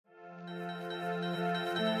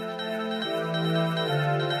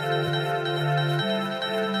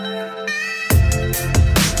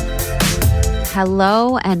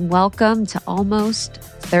Hello and welcome to Almost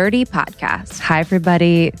 30 Podcast. Hi,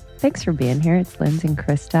 everybody. Thanks for being here. It's Lindsay and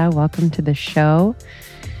Krista. Welcome to the show.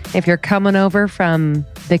 If you're coming over from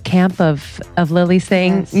the camp of Lilly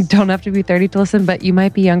Singh, Yes. You don't have to be 30 to listen, but you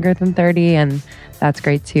might be younger than 30, and that's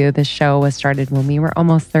great too. This show was started when we were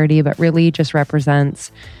almost 30, but really just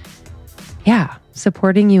represents,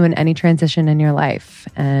 supporting you in any transition in your life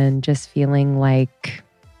and just feeling like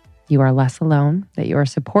you are less alone, that you are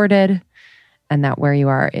supported, and that where you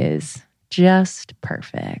are is just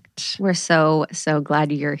perfect. We're so glad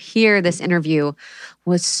you're here. This interview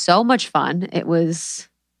was so much fun. It was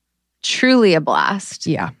truly a blast.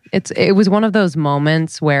 Yeah, it was one of those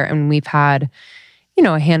moments where, and we've had,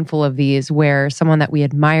 a handful of these where someone that we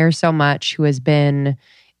admire so much who has been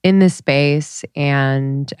in this space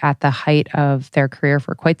and at the height of their career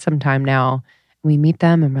for quite some time now, we meet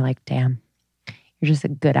them and we're like, damn, you're just a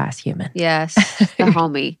good ass human. Yes, the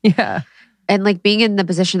homie. Yeah. And like being in the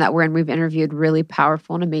position that we're in, we've interviewed really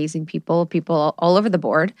powerful and amazing people all over the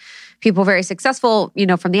board, people very successful,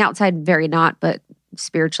 from the outside, very not, but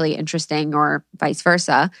spiritually interesting or vice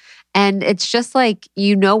versa. And it's just like,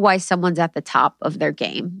 why someone's at the top of their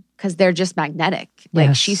game because they're just magnetic. Like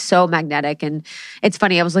Yes. she's so magnetic. And it's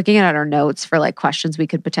funny, I was looking at our notes for like questions we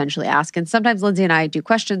could potentially ask. And sometimes Lindsay and I do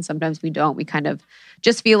questions, sometimes we don't. We kind of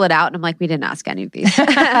just feel it out. And I'm like, we didn't ask any of these.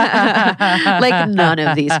 Like none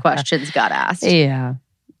of these questions got asked. Yeah.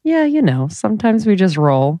 Yeah, sometimes we just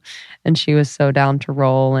roll. And she was so down to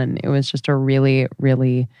roll. And it was just a really,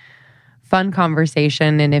 really fun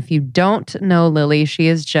conversation. And if you don't know Lilly, she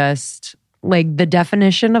is just like the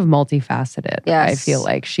definition of multifaceted. Yes. I feel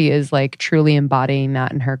like she is like truly embodying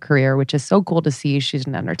that in her career, which is so cool to see. She's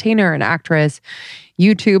an entertainer, an actress,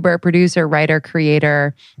 YouTuber, producer, writer,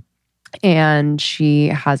 creator. And she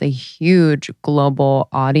has a huge global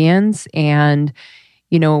audience. And,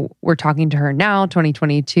 we're talking to her now,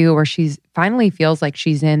 2022, where she's finally feels like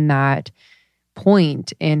she's in that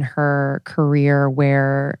point in her career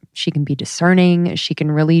where she can be discerning. She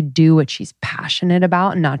can really do what she's passionate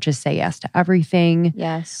about and not just say yes to everything.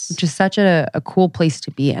 Yes. Which is such a cool place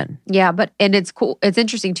to be in. Yeah, and it's cool. It's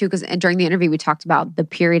interesting too, because during the interview, we talked about the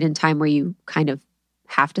period in time where you kind of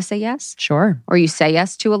have to say yes. Sure. Or you say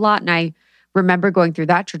yes to a lot. And I remember going through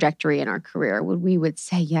that trajectory in our career when we would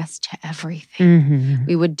say yes to everything. Mm-hmm.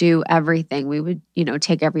 We would do everything. We would,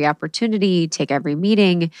 take every opportunity, take every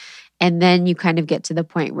meeting. And then you kind of get to the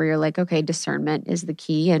point where you're like, okay, discernment is the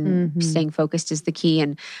key and staying focused is the key.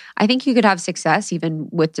 And I think you could have success even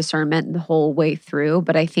with discernment the whole way through.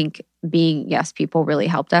 But I think being yes people really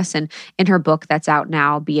helped us. And in her book that's out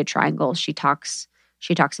now, Be a Triangle, she talks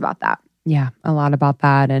about that. Yeah, a lot about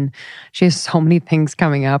that. And she has so many things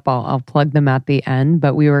coming up. I'll plug them at the end.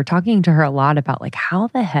 But we were talking to her a lot about like, how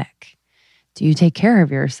the heck do you take care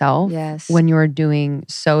of yourself when you're doing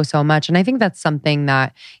so much? And I think that's something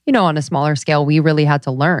that, on a smaller scale, we really had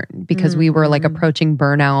to learn because we were like approaching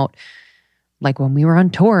burnout, like when we were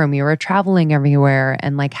on tour and we were traveling everywhere.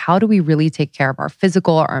 And like, how do we really take care of our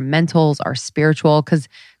physical, our mentals, our spiritual? Because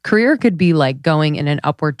career could be like going in an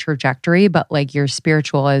upward trajectory, but like your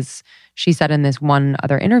spiritual, as she said in this one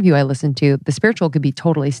other interview I listened to, the spiritual could be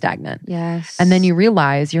totally stagnant. Yes. And then you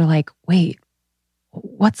realize you're like, wait,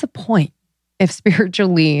 what's the point? If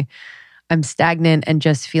spiritually I'm stagnant and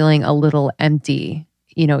just feeling a little empty,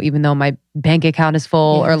 even though my bank account is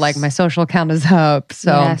full or like my social account is up.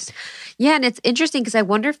 So yes. Yeah. And it's interesting because I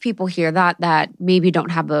wonder if people hear that maybe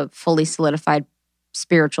don't have a fully solidified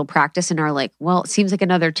spiritual practice and are like, well, it seems like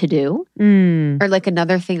another to-do or like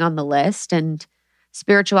another thing on the list. And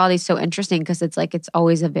spirituality is so interesting because it's like it's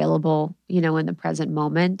always available, in the present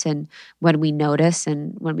moment and when we notice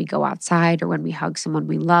and when we go outside or when we hug someone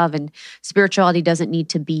we love. And spirituality doesn't need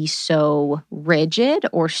to be so rigid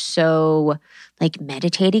or so like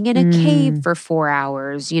meditating in a cave for 4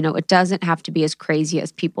 hours. It doesn't have to be as crazy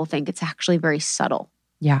as people think. It's actually very subtle.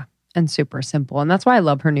 Yeah, and super simple. And that's why I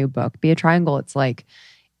love her new book, Be a Triangle. It's like,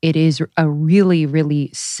 it is a really,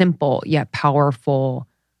 really simple yet powerful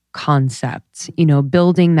concept,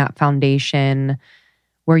 building that foundation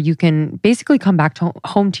where you can basically come back to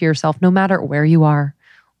home to yourself no matter where you are,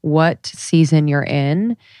 what season you're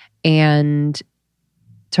in. And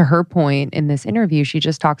to her point in this interview, she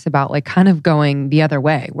just talks about like kind of going the other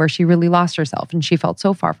way where she really lost herself and she felt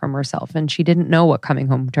so far from herself and she didn't know what coming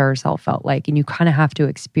home to herself felt like. And you kind of have to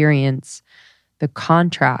experience the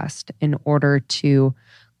contrast in order to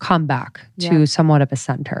come back to somewhat of a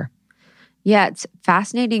center. Yeah, it's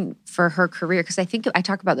fascinating for her career because I think I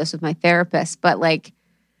talk about this with my therapist, but like,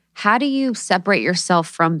 how do you separate yourself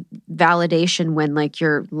from validation when like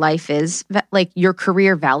your life is, like your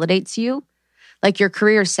career validates you? like your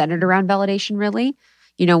career is centered around validation, really.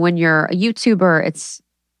 You know, when you're a YouTuber, it's,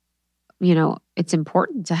 you know, it's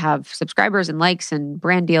important to have subscribers and likes and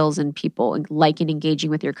brand deals and people like and engaging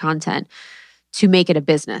with your content to make it a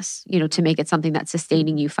business, you know, to make it something that's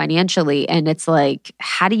sustaining you financially. And it's like,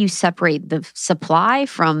 how do you separate the supply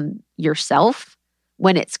from yourself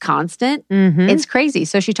when it's constant? It's crazy.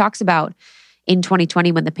 So she talks about in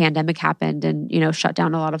 2020 when the pandemic happened and, you know, shut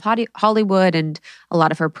down a lot of Hollywood and a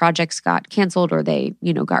lot of her projects got canceled or they,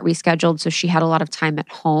 you know, got rescheduled. So she had a lot of time at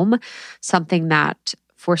home, something that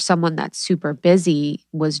for someone that's super busy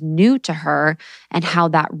was new to her, and how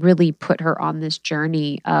that really put her on this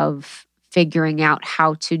journey of figuring out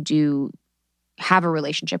how to have a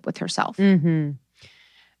relationship with herself.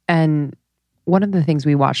 And one of the things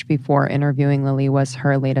we watched before interviewing Lilly was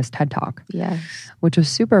her latest TED Talk. Yes. Which was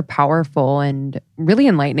super powerful and really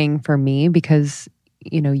enlightening for me because,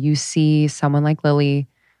 you know, you see someone like Lilly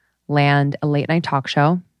land a late night talk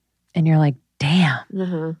show and you're like,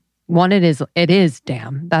 damn. One, it is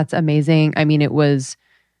damn. That's amazing. I mean, it was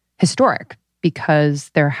historic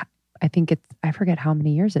because I forget how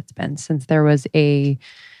many years it's been since there was a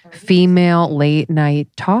female late night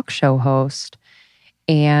talk show host.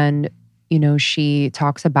 And, you know, she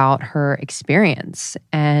talks about her experience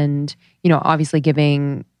and, you know, obviously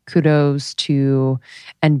giving kudos to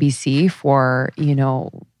NBC for, you know,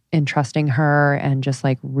 entrusting her and just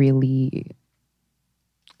like really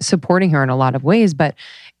supporting her in a lot of ways. But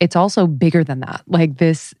it's also bigger than that. Like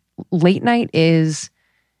this late night is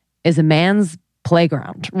a man's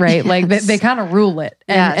playground, right? Yes. Like they kind of rule it.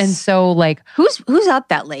 And so like who's up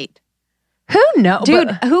that late? Who knows?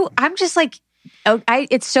 Dude, I'm just like,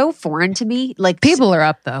 it's so foreign to me. Like people are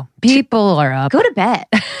up though. People are up. Go to bed.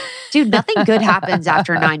 Dude, nothing good happens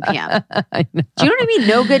after 9 p.m. I know. Do you know what I mean?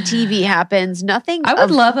 No good TV happens. Nothing. I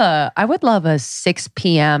would love a 6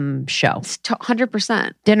 p.m. show.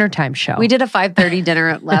 100%. Dinner time show. We did a 5:30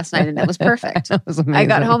 dinner last night and it was perfect. That was amazing. I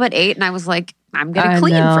got home at 8 and I was like, I'm going to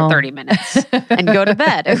clean for 30 minutes and go to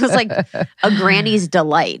bed. It was like a granny's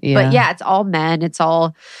delight. Yeah. But yeah, it's all men. It's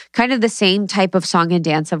all kind of the same type of song and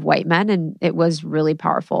dance of white men. And it was really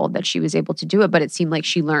powerful that she was able to do it. But it seemed like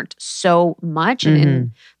she learned so much. And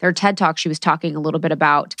in their TED Talk, she was talking a little bit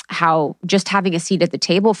about how just having a seat at the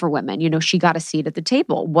table for women, you know, she got a seat at the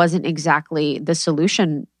table wasn't exactly the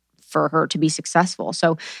solution for her to be successful.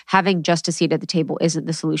 So having just a seat at the table isn't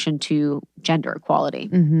the solution to gender equality.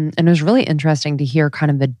 And it was really interesting to hear kind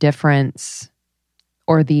of the difference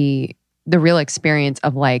or the real experience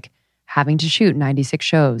of like having to shoot 96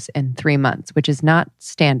 shows in 3 months, which is not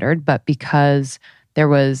standard, but because there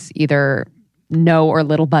was either no or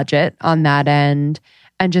little budget on that end,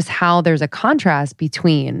 and just how there's a contrast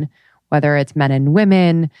between whether it's men and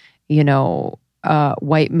women, you know,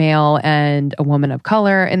 white male and a woman of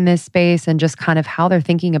color in this space, and just kind of how they're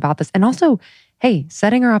thinking about this. And also, hey,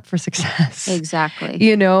 setting her up for success. Exactly.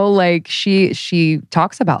 You know, like she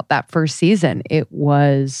talks about that first season. It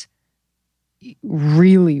was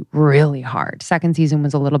really, really hard. Second season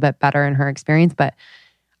was a little bit better in her experience, but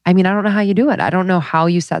I mean, I don't know how you do it. I don't know how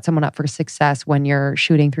you set someone up for success when you're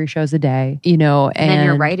shooting 3 shows a day, you know, and then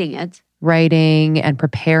you're writing it. Writing and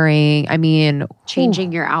preparing. I mean,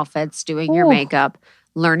 changing your outfits, doing your makeup,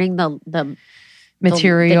 learning the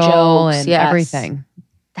material the jokes, and everything.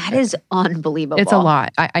 That is unbelievable. It's a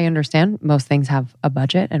lot. I understand most things have a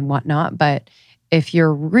budget and whatnot, but if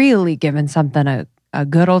you're really giving something a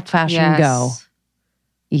good old fashioned go,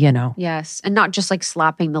 you know. Yes. And not just like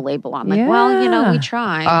slapping the label on, like, well, you know, we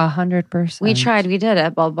tried. 100%. We tried, we did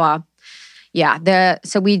it, blah, blah. Yeah.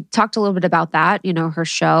 So we talked a little bit about that, you know, her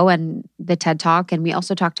show and the TED Talk. And we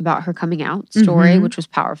also talked about her coming out story, which was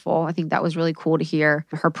powerful. I think that was really cool to hear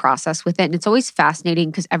her process with it. And it's always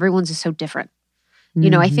fascinating because everyone's is so different. You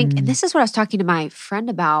know, I think, and this is what I was talking to my friend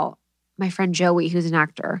about, my friend Joey, who's an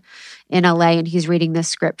actor in LA, and he's reading this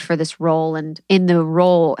script for this role. And in the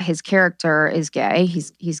role, his character is gay.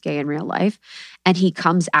 He's gay in real life. And he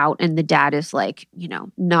comes out and the dad is like, you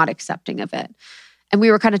know, not accepting of it. And we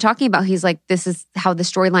were kind of talking about, he's like, this is how the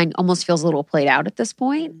storyline almost feels a little played out at this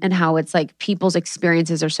point, and how it's like people's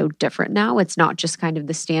experiences are so different now. It's not just kind of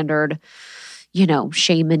the standard, you know,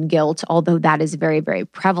 shame and guilt, although that is very, very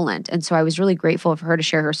prevalent. And so I was really grateful for her to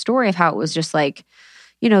share her story of how it was just like,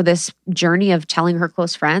 you know, this journey of telling her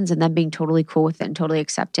close friends and then being totally cool with it and totally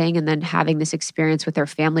accepting, and then having this experience with their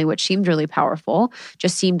family, which seemed really powerful.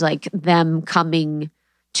 Just seemed like them coming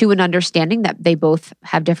to an understanding that they both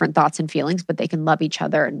have different thoughts and feelings, but they can love each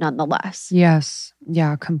other nonetheless. Yes.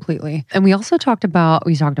 Yeah, completely. And we talked about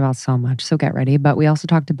so much, so get ready, but we also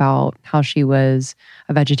talked about how she was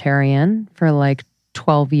a vegetarian for like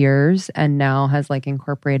 12 years and now has like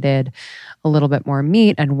incorporated a little bit more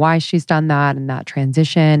meat, and why she's done that and that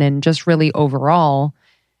transition, and just really overall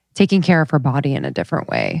taking care of her body in a different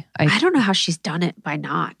way. I don't know how she's done it by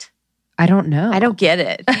not. I don't know. I don't get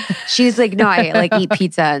it. She's like, no, I like eat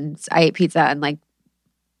pizza, and I ate pizza and like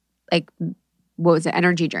what was it?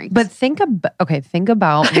 Energy drinks. But think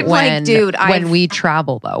about I'm like, dude, when we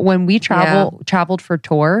travel though. When we traveled for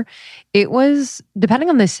tour, it was, depending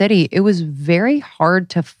on the city, it was very hard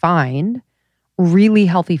to find really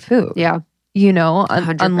healthy food. Yeah. You know,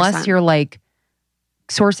 100%. Unless you're like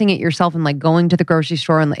sourcing it yourself and like going to the grocery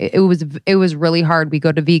store, and it was really hard. We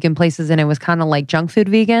go to vegan places and it was kind of like junk food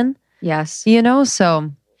vegan. Yes. You know,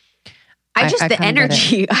 so I the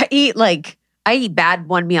energy. I eat bad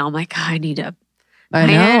one meal. I'm like, I need my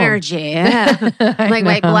energy. Yeah. Like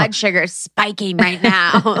my blood sugar is spiking right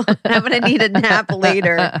now. I'm going to need a nap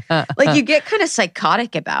later. Like you get kind of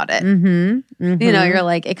psychotic about it. Mm-hmm. Mm-hmm. You know, you're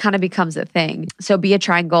like, it kind of becomes a thing. So Be a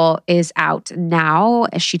Triangle is out now.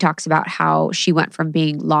 She talks about how she went from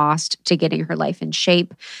being lost to getting her life in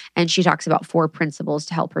shape. And she talks about 4 principles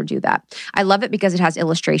to help her do that. I love it because it has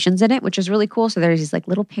illustrations in it, which is really cool. So there's these like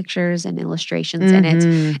little pictures and illustrations in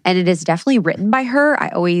it. And it is definitely written by her. I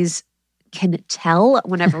always can tell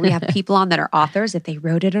whenever we have people on that are authors if they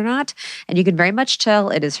wrote it or not. And you can very much tell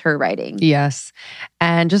it is her writing. Yes.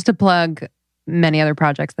 And just to plug many other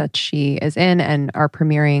projects that she is in and are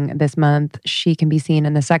premiering this month, she can be seen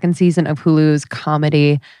in the 2nd season of Hulu's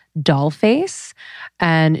comedy Dollface.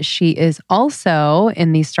 And she is also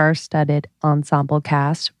in the star-studded ensemble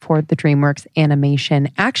cast for the DreamWorks animation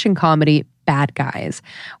action comedy Bad Guys,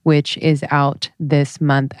 which is out this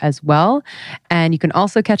month as well. And you can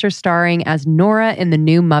also catch her starring as Nora in the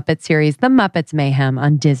new Muppet series, The Muppets Mayhem,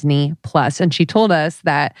 on Disney+. And she told us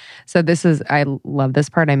that, I love this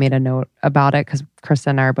part. I made a note about it because Krista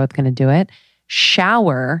and I are both going to do it.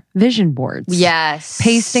 Shower vision boards. Yes.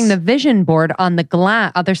 Pasting the vision board on the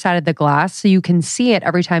other side of the glass so you can see it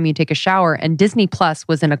every time you take a shower. And Disney Plus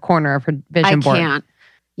was in a corner of her vision board. I can't.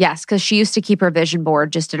 Yes, because she used to keep her vision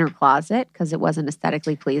board just in her closet because it wasn't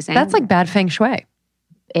aesthetically pleasing. That's like bad feng shui.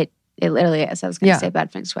 It literally is. I was going to say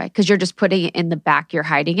bad feng shui because you're just putting it in the back, you're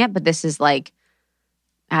hiding it. But this is like,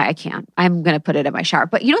 I can't. I'm going to put it in my shower.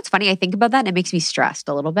 But you know what's funny? I think about that and it makes me stressed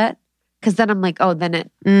a little bit because then I'm like, then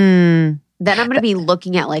I'm going to be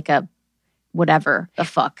looking at like a whatever the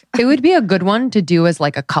fuck. It would be a good one to do as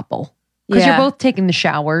like a couple because you're both taking the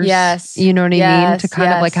showers. Yes. You know what I mean? To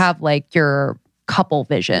kind of like have like your couple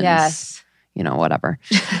visions. Yes. You know, whatever.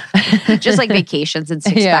 Just like vacations and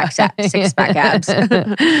six-pack abs.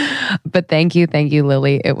 But thank you,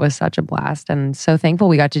 Lily. It was such a blast and so thankful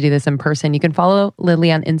we got to do this in person. You can follow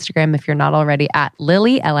Lily on Instagram if you're not already at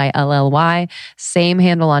Lilly, Lilly. Same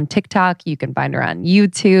handle on TikTok. You can find her on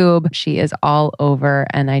YouTube. She is all over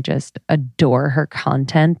and I just adore her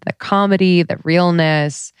content, the comedy, the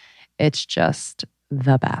realness. It's just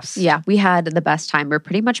the best. Yeah, we had the best time. We're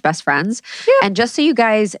pretty much best friends. Yeah. And just so you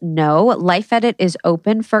guys know, Life Edit is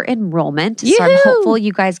open for enrollment. So I'm hopeful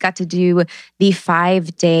you guys got to do the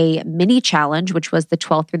 5-day mini challenge, which was the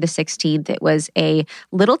 12th through the 16th. It was a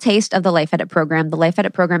little taste of the Life Edit program. The Life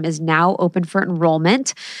Edit program is now open for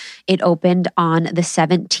enrollment. It opened on the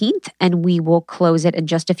 17th and we will close it in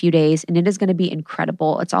just a few days. And it is going to be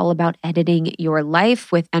incredible. It's all about editing your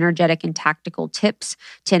life with energetic and tactical tips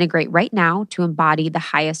to integrate right now to embody the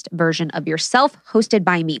highest version of yourself, hosted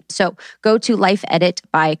by me. So go to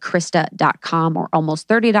lifeeditbykrista.com or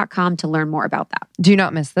almost30.com to learn more about that. Do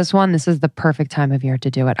not miss this one. This is the perfect time of year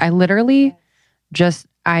to do it. I literally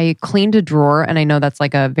I cleaned a drawer, and I know that's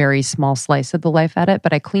like a very small slice of the Life Edit,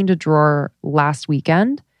 but I cleaned a drawer last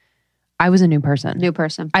weekend. I was a new person.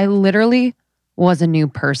 I literally was a new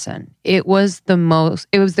person. It was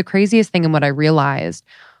the craziest thing. And what I realized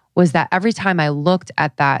was that every time I looked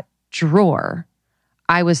at that drawer,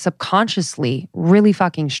 I was subconsciously really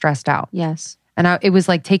fucking stressed out. Yes. And it was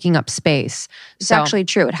like taking up space. It's actually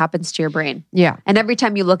true. It happens to your brain. Yeah. And every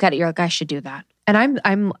time you look at it, you're like, I should do that. And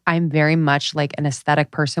I'm very much like an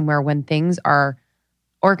aesthetic person where when things are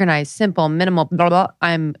organized, simple, minimal, blah, blah,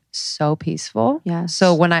 I'm so peaceful. Yes.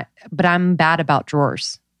 So but I'm bad about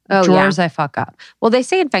drawers. Oh, drawers, I fuck up. Well, they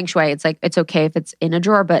say in Feng Shui, it's like, it's okay if it's in a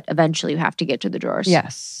drawer, but eventually you have to get to the drawers.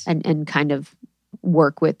 Yes. And kind of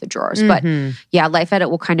work with the drawers. But yeah, Life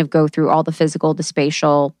Edit will kind of go through all the physical, the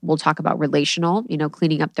spatial. We'll talk about relational,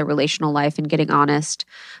 cleaning up the relational life and getting honest,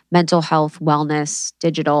 mental health, wellness,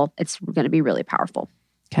 digital. It's going to be really powerful.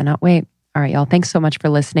 Cannot wait. All right, y'all. Thanks so much for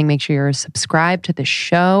listening. Make sure you're subscribed to the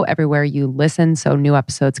show everywhere you listen so new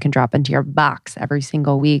episodes can drop into your box every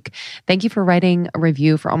single week. Thank you for writing a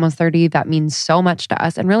review for Almost 30. That means so much to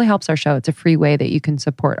us and really helps our show. It's a free way that you can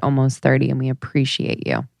support Almost 30, and we appreciate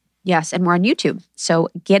you. Yes, and we're on YouTube. So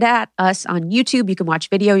get at us on YouTube. You can watch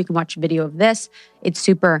video. You can watch a video of this. It's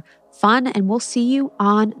super fun, and we'll see you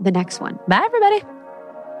on the next one. Bye, everybody.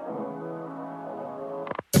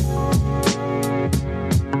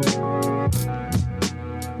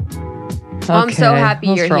 I'm so happy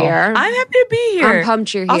you're here. I'm happy to be here. I'm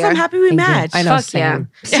pumped you're here. Also, I'm happy we matched. I know, Fuck same.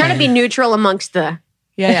 yeah. Trying to be neutral amongst the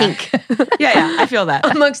pink. Yeah, I feel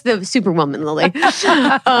that. Amongst the superwoman, Lily.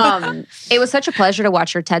 It was such a pleasure to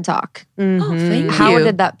watch your TED Talk. Oh, thank you. How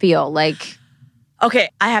did that feel? Like, okay,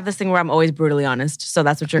 I have this thing where I'm always brutally honest. So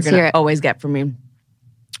that's what you're going to always get from me.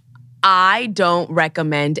 I don't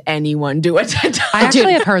recommend anyone do a TED Talk. I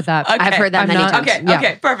actually have heard that. Okay. I've heard that many times.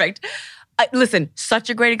 Okay, perfect. Listen, such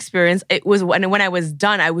a great experience. It was when I was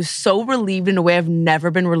done, I was so relieved in a way I've never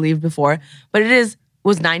been relieved before. But it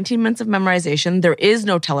was 19 minutes of memorization. There is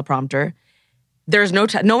no teleprompter. There's no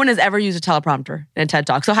one has ever used a teleprompter in a TED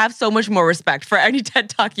Talk. So have so much more respect for any TED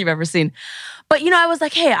Talk you've ever seen. But I was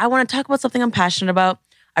like, hey, I want to talk about something I'm passionate about.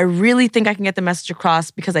 I really think I can get the message across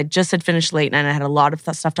because I just had finished late night and I had a lot of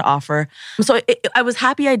stuff to offer. So I was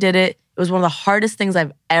happy I did it. It was one of the hardest things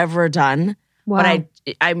I've ever done. wow. But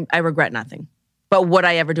I regret nothing. But would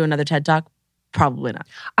I ever do another TED Talk? Probably not.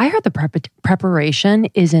 I heard the preparation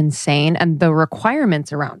is insane and the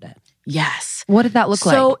requirements around it. Yes. What did that look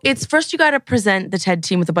like? So it's first you got to present the TED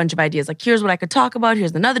team with a bunch of ideas. Like, here's what I could talk about.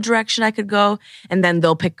 Here's another direction I could go. And then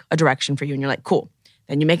they'll pick a direction for you. And you're like, cool.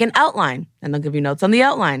 Then you make an outline. And they'll give you notes on the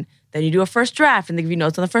outline. Then you do a first draft. And they give you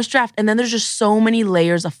notes on the first draft. And then there's just so many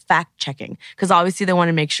layers of fact checking. Because obviously they want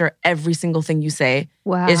to make sure every single thing you say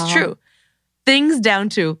is true. Things down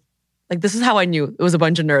to, like, this is how I knew it was a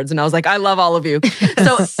bunch of nerds. And I was like, I love all of you.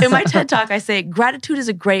 So in my TED Talk, I say, gratitude is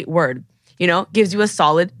a great word. Gives you a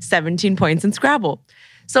solid 17 points in Scrabble.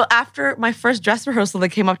 So after my first dress rehearsal, they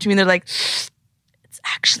came up to me and they're like, it's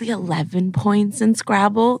actually 11 points in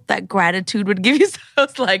Scrabble that gratitude would give you. So I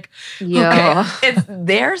was like, okay,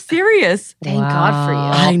 they're serious. Thank God for you.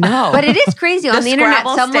 I know. But it is crazy. On the internet,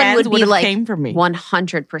 someone would be like, came for me.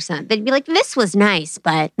 100%. They'd be like, this was nice,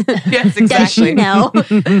 but yes, exactly. does she know?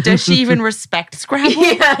 Does she even respect Scrabble?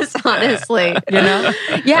 Yes, honestly.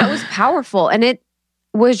 Yeah, it was powerful. And it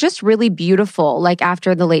was just really beautiful, like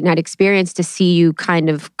after the late night experience, to see you kind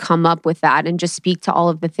of come up with that and just speak to all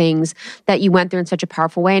of the things that you went through in such a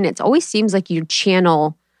powerful way. And it always seems like you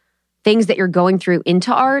channel things that you're going through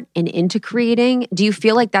into art and into creating. Do you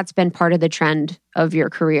feel like that's been part of the trend of your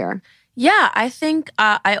career? Yeah, I think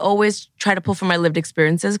I always try to pull from my lived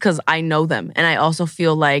experiences because I know them. And I also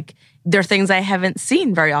feel like there are things I haven't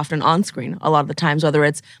seen very often on screen a lot of the times, whether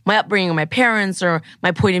it's my upbringing or my parents or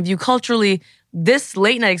my point of view culturally. This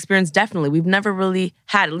late night experience, definitely. We've never really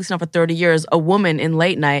had, at least not for 30 years, a woman in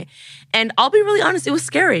late night. And I'll be really honest, it was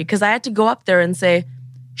scary because I had to go up there and say,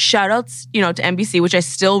 shout outs, to NBC, which I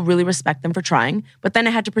still really respect them for trying. But then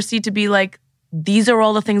I had to proceed to be like, these are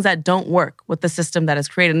all the things that don't work with the system that is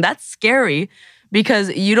created. And that's scary because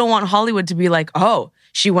you don't want Hollywood to be like, oh,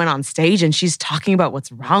 she went on stage and she's talking about what's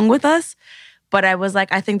wrong with us. But I was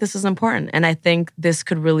like, I think this is important. And I think this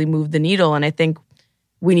could really move the needle. And I think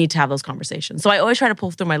we need to have those conversations. So I always try to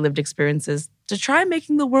pull through my lived experiences to try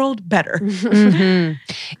making the world better. Mm-hmm.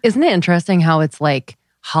 Isn't it interesting how it's like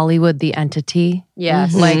Hollywood, the entity?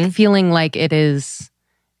 Yes. Like feeling like it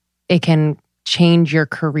can change your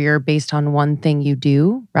career based on one thing you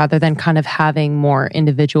do rather than kind of having more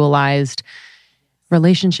individualized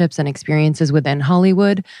relationships and experiences within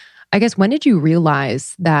Hollywood. I guess, when did you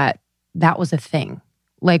realize that that was a thing?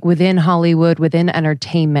 Like within Hollywood, within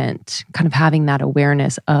entertainment, kind of having that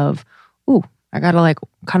awareness of, ooh, I gotta like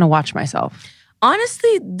kind of watch myself.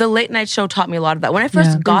 Honestly, the late night show taught me a lot of that. When I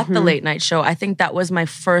first got the late night show, I think that was my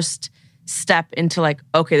first step into like,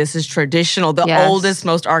 okay, this is traditional, the oldest,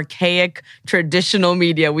 most archaic traditional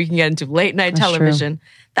media we can get into, late night television. True.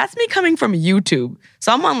 That's me coming from YouTube.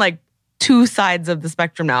 So I'm on like two sides of the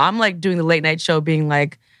spectrum now. I'm like doing the late night show being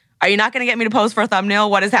like, are you not going to get me to pose for a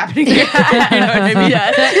thumbnail? What is happening here? You know what I mean?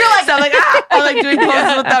 Yes. You're like, so I'm like, I'm like doing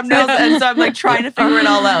poses with thumbnails. And so I'm like trying to figure it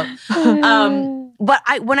all out.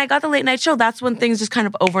 But when I got the late night show, that's when things just kind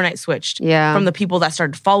of overnight switched. Yeah. From the people that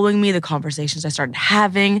started following me, the conversations I started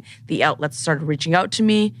having, the outlets started reaching out to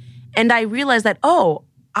me. And I realized that, oh,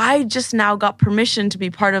 I just now got permission to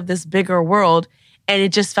be part of this bigger world. And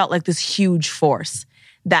it just felt like this huge force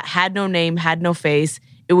that had no name, had no face.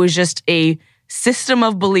 It was just a system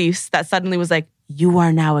of beliefs that suddenly was like, you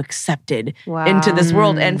are now accepted Wow. into this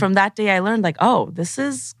world. And from that day, I learned like, oh, this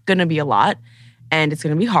is going to be a lot and it's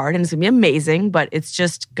going to be hard and it's going to be amazing, but it's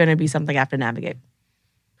just going to be something I have to navigate.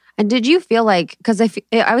 And did you feel like, because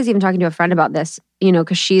I was even talking to a friend about this, you know,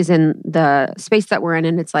 because she's in the space that we're in,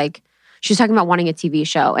 and it's like, she's talking about wanting a TV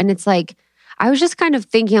show. And it's like, I was just kind of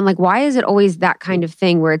thinking, I'm like, why is it always that kind of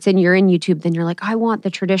thing where you're in YouTube, then you're like, I want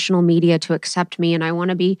the traditional media to accept me and I want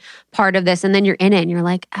to be part of this. And then you're in it and you're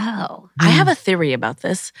like, oh. I have a theory about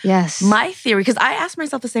this. Yes. My theory, because I asked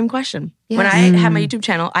myself the same question. Yes. When I had my YouTube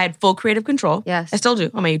channel, I had full creative control. Yes. I still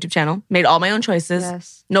do on my YouTube channel. Made all my own choices.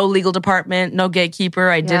 Yes. No legal department, no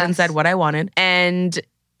gatekeeper. I did and said what I wanted. And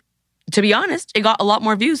to be honest, it got a lot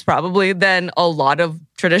more views probably than a lot of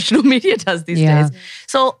traditional media does these days.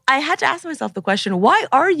 So I had to ask myself the question, why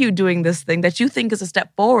are you doing this thing that you think is a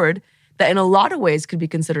step forward that in a lot of ways could be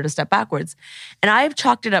considered a step backwards? And I've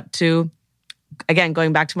chalked it up to, again,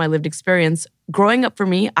 going back to my lived experience, growing up for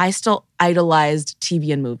me, I still idolized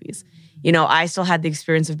TV and movies. You know, I still had the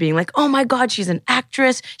experience of being like, oh my God, she's an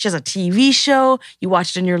actress. She has a TV show. You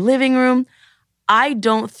watched it in your living room. I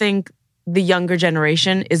don't think the younger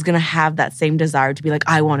generation is going to have that same desire to be like,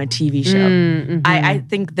 I want a TV show. Mm-hmm. I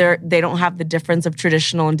think they don't have the difference of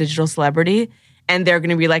traditional and digital celebrity. And they're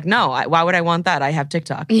going to be like, no, why would I want that? I have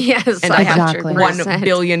TikTok. Yes, and I have 1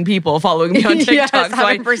 billion people following me on TikTok.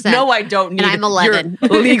 Yes, so I don't need and I'm 11.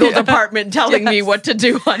 your legal department telling me what to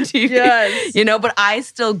do on TV. Yes. You know, but I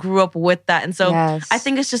still grew up with that. And so Yes. I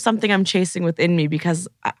think it's just something I'm chasing within me because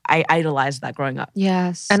I idolized that growing up.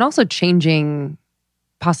 Yes. And also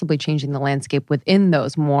possibly changing the landscape within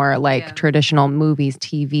those more like traditional movies,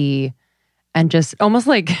 TV, and just almost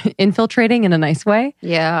like infiltrating in a nice way.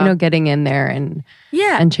 Yeah. You know, getting in there and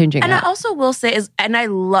changing And it. I also will say I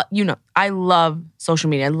love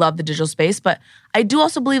social media. I love the digital space, but I do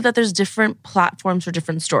also believe that there's different platforms for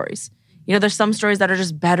different stories. You know, there's some stories that are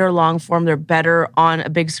just better long form. They're better on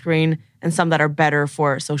a big screen and some that are better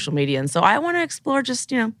for social media. And so I want to explore just,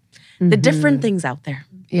 the different things out there.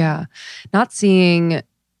 Yeah. Not seeing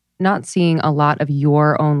a lot of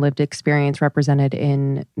your own lived experience represented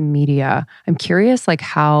in media. I'm curious like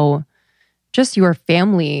how just your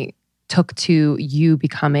family took to you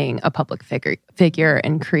becoming a public figure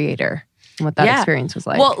and creator and what that experience was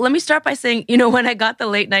like. Well, let me start by saying, when I got the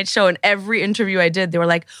late night show and every interview I did, they were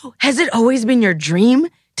like, has it always been your dream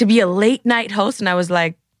to be a late night host? And I was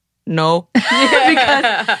like, no.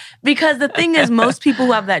 because the thing is, most people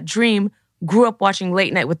who have that dream grew up watching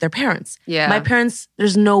late night with their parents. Yeah. My parents,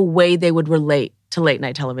 there's no way they would relate to late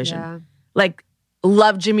night television. Yeah. Like,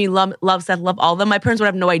 love Jimmy, love Seth, love all of them. My parents would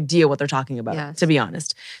have no idea what they're talking about, to be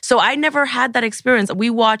honest. So I never had that experience. We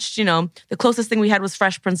watched, the closest thing we had was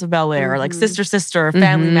Fresh Prince of Bel-Air, or like Sister, or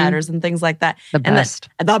Family Matters and things like that. The best.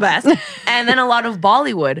 And then a lot of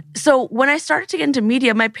Bollywood. So when I started to get into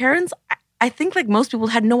media, my parents, I think like most people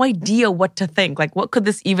had no idea what to think. Like, what could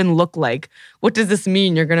this even look like? What does this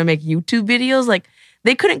mean? You're going to make YouTube videos? Like,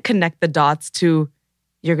 they couldn't connect the dots to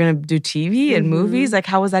you're going to do TV and movies. Like,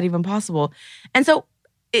 how was that even possible? And so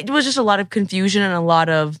it was just a lot of confusion and a lot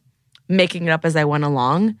of making it up as I went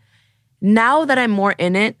along. Now that I'm more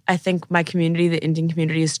in it, I think my community, the Indian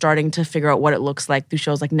community, is starting to figure out what it looks like through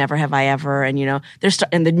shows like Never Have I Ever. And,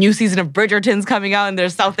 and the new season of Bridgerton's coming out and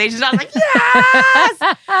there's South Asians. I was like, yes!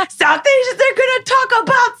 South Asians, they're going to talk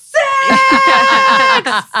about sex!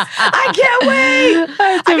 I can't wait!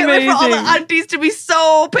 That's I can't wait for all the amazing. aunties to be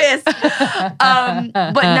so pissed.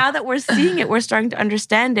 But now that we're seeing it, we're starting to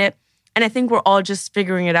understand it. And I think we're all just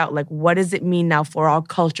figuring it out. Like, what does it mean now for our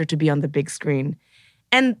culture to be on the big screen?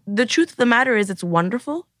 And the truth of the matter is it's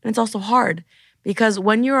wonderful and it's also hard because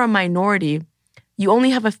when you're a minority, you only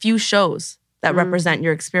have a few shows that represent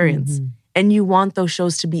your experience and you want those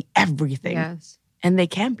shows to be everything. Yes. And they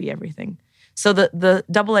can't be everything. So the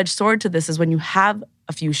double-edged sword to this is when you have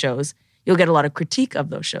a few shows, you'll get a lot of critique of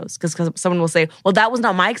those shows because someone will say, well, that was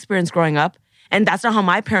not my experience growing up and that's not how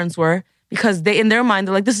my parents were because they, in their mind,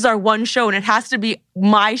 they're like, this is our one show and it has to be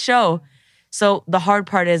my show. So the hard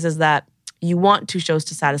part is that you want two shows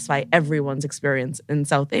to satisfy everyone's experience in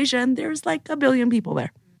South Asia, and there's like 1 billion people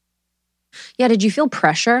there. Yeah, did you feel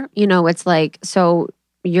pressure? It's like, so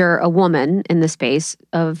you're a woman in the space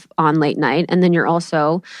of on late night, and then you're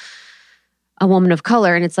also a woman of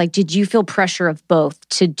color, and it's like, did you feel pressure of both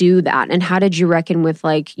to do that? And how did you reckon with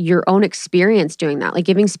like your own experience doing that? Like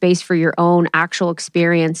giving space for your own actual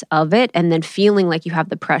experience of it, and then feeling like you have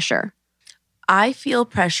the pressure? I feel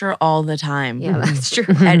pressure all the time. Yeah, that's true.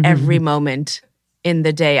 At every moment in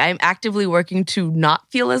the day. I'm actively working to not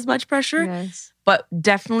feel as much pressure. Yes. But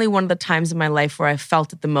definitely one of the times in my life where I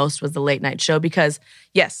felt it the most was the late night show because,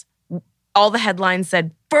 yes, all the headlines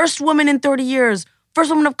said, first woman in 30 years, first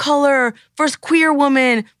woman of color, first queer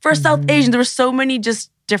woman, first South Asian. There were so many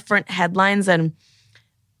just different headlines. And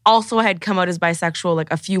also I had come out as bisexual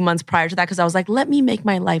like a few months prior to that because I was like, let me make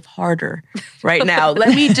my life harder right now.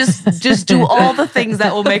 Let me just do all the things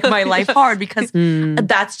that will make my life hard because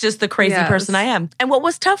that's just the crazy person I am. And what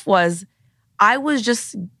was tough was I was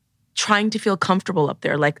just trying to feel comfortable up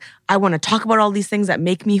there. Like, I want to talk about all these things that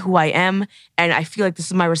make me who I am. And I feel like this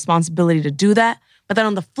is my responsibility to do that. But then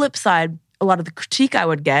on the flip side, a lot of the critique I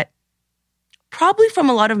would get, probably from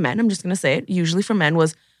a lot of men, I'm just going to say it, usually from men,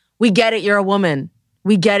 was, we get it, you're a woman.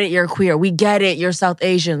 We get it, you're queer. We get it, you're South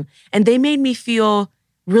Asian. And they made me feel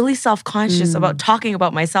really self-conscious about talking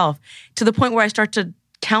about myself to the point where I start to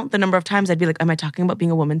count the number of times I'd be like, am I talking about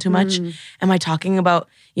being a woman too much? Am I talking about,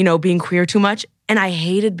 being queer too much? And I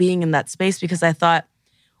hated being in that space because I thought,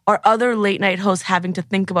 are other late night hosts having to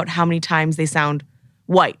think about how many times they sound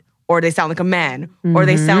white or they sound like a man or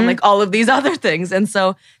they sound like all of these other things? And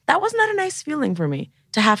so that was not a nice feeling for me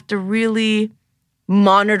to have to really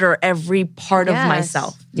monitor every part of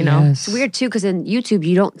myself, It's weird too because in YouTube,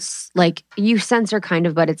 you don't you censor kind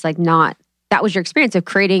of, but it's like not. That was your experience of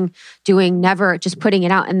creating, doing, never just putting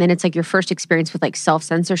it out. And then it's like your first experience with like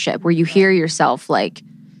self-censorship where you hear yourself like,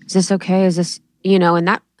 is this okay? Is this,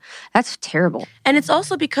 and that's terrible. And it's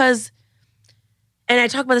also because, and I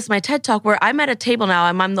talk about this in my TED Talk, where I'm at a table now,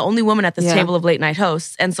 I'm the only woman at this table of late night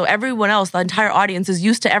hosts. And so everyone else, the entire audience is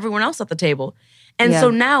used to everyone else at the table. And so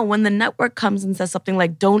now when the network comes and says something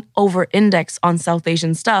like, don't over-index on South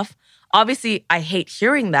Asian stuff, obviously I hate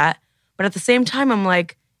hearing that. But at the same time, I'm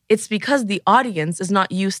like, it's because the audience is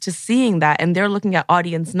not used to seeing that and they're looking at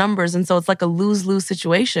audience numbers. And so it's like a lose-lose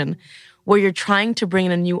situation where you're trying to bring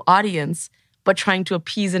in a new audience, but trying to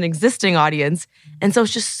appease an existing audience. And so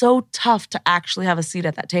it's just so tough to actually have a seat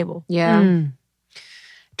at that table. Yeah.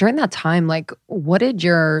 During that time, what did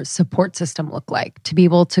your support system look like to be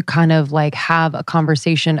able to kind of have a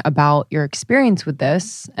conversation about your experience with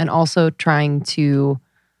this and also trying to,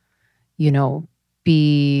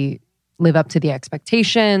 live up to the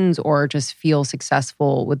expectations or just feel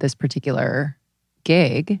successful with this particular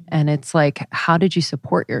gig? And it's like, how did you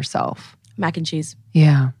support yourself? Mac and cheese.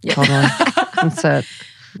 Yeah. Totally. That's it.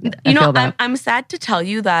 I'm sad to tell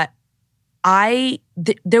you that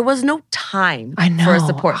there was no time for a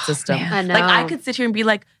support system. I know. I could sit here and be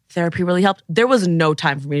like, therapy really helped. There was no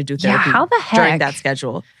time for me to do therapy how the heck? during that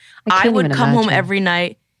schedule. I would come home every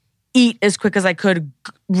night, eat as quick as I could,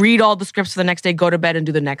 read all the scripts for the next day, go to bed and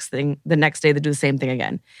do the next thing the next day to do the same thing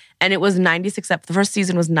again. And it was 96, the first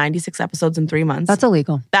season was 96 episodes in 3 months. That's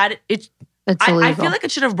illegal. It's illegal. I feel like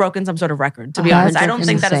it should have broken some sort of record, to be honest. I don't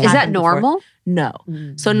think that has Is that happened normal? before.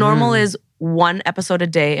 No. So normal is 1 episode a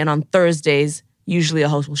day, and on Thursdays, usually a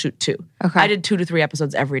host will shoot 2. Okay. I did 2 to 3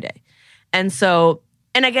 episodes every day. And so,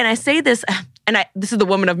 and again, I say this, and this is the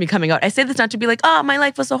woman of me coming out. I say this not to be like, oh, my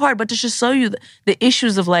life was so hard, but to just show you the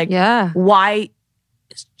issues of why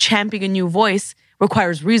championing a new voice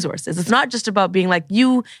requires resources. It's not just about being like,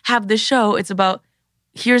 you have this show. It's about,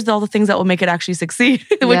 here's all the things that will make it actually succeed,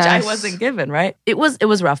 which I wasn't given, right? It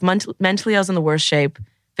was rough. Mentally, I was in the worst shape.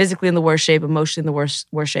 Physically in the worst shape. Emotionally in the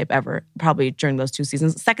worst shape ever, probably during those 2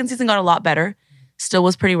 seasons. Second season got a lot better. Still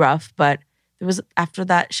was pretty rough, but after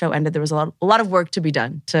that show ended, there was a lot of work to be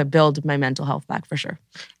done to build my mental health back for sure.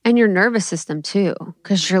 And your nervous system too,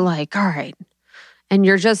 because you're like, all right. And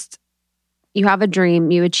you have a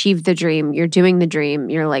dream, you achieved the dream, you're doing the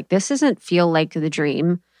dream. You're like, this doesn't feel like the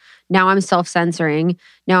dream. Now I'm self-censoring.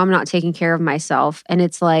 Now I'm not taking care of myself. And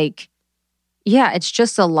it's like, it's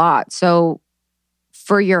just a lot. So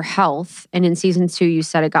for your health, and in season 2, you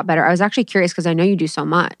said it got better. I was actually curious because I know you do so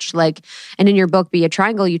much. And in your book, Be a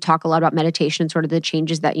Triangle, you talk a lot about meditation, sort of the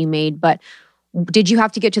changes that you made. But did you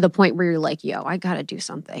have to get to the point where you're like, yo, I got to do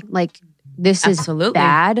something? This is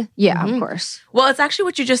bad? Yeah, of course. Well, it's actually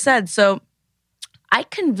what you just said. So I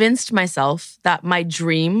convinced myself that my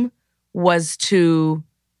dream was to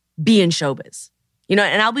be in showbiz. And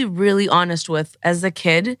I'll be really honest with, as a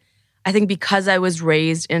kid, I think because I was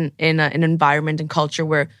raised in an environment and culture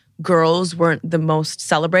where girls weren't the most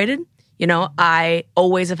celebrated, I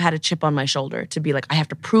always have had a chip on my shoulder to be like, I have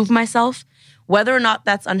to prove myself. Whether or not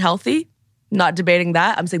that's unhealthy, not debating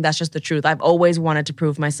that. I'm saying that's just the truth. I've always wanted to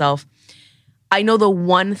prove myself. I know the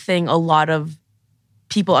one thing a lot of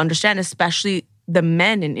people understand, especially the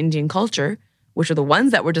men in Indian culture, which are the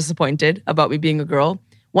ones that were disappointed about me being a girl,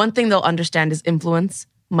 one thing they'll understand is influence,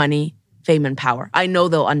 money, fame and power. I know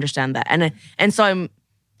they'll understand that. And so I'm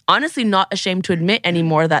honestly not ashamed to admit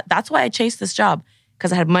anymore that that's why I chased this job,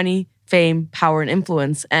 because I had money, fame, power, and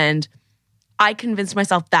influence. And I convinced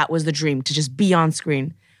myself that was the dream, to just be on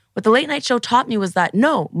screen. what the late night show taught me was that,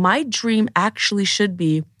 no, my dream actually should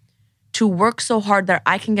be to work so hard that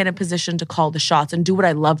I can get in a position to call the shots and do what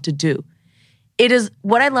I love to do. It is,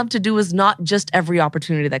 what I love to do is not just every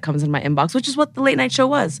opportunity that comes in my inbox, which is what the late night show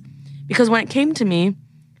was. Because when it came to me,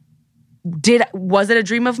 was it a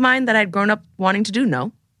dream of mine that I'd grown up wanting to do?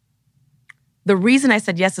 No. The reason I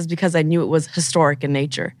said yes is because I knew it was historic in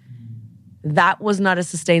nature. That was not a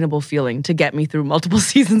sustainable feeling to get me through multiple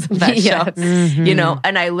seasons of that show. Mm-hmm. You know,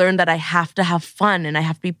 and I learned that I have to have fun and I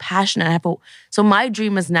have to be passionate. So my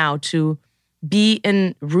dream is now to be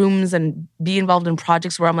in rooms and be involved in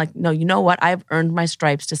projects where I'm like, no, you know what? I've earned my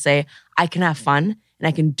stripes to say I can have fun and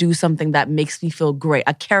I can do something that makes me feel great.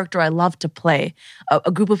 A character I love to play,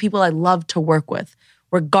 a group of people I love to work with,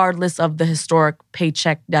 regardless of the historic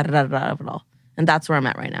paycheck, of it all. And that's where I'm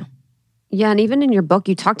at right now. Yeah, and even in your book,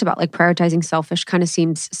 you talked about like prioritizing selfish kind of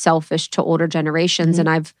seems selfish to older generations. And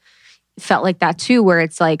I've felt like that too, where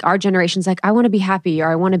it's like our generation's like, I want to be happy or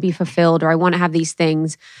I want to be fulfilled or I want to have these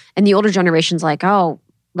things. And the older generation's like, oh,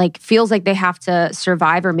 like feels like they have to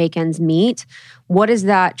survive or make ends meet. What has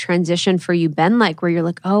that transition for you been like where you're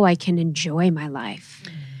like, oh, I can enjoy my life?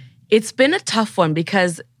 It's been a tough one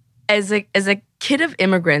because as a kid of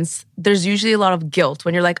immigrants, there's usually a lot of guilt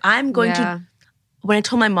when you're like, I'm going to... When I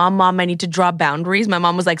told my mom, I need to draw boundaries, my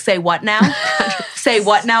mom was like, say what now? Say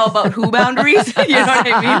what now about who boundaries? You know what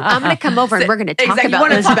I mean? I'm going to come over and we're going to talk about you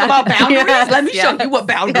want to talk about boundaries? Let me show you what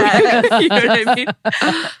boundaries are. You know what I mean?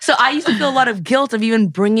 So I used to feel a lot of guilt of even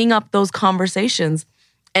bringing up those conversations.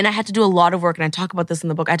 And I had to do a lot of work, and I talk about this in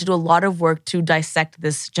the book. I had to do a lot of work to dissect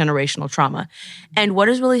this generational trauma. And what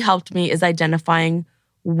has really helped me is identifying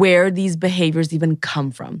where these behaviors even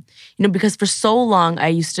come from. You know, because for so long, I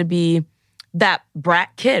used to be that brat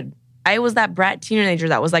kid. I was that brat teenager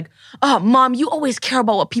that was like, oh, mom, you always care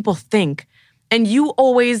about what people think. And you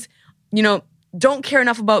always, you know, don't care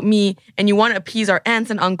enough about me and you want to appease our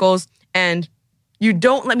aunts and uncles and you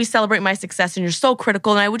don't let me celebrate my success and you're so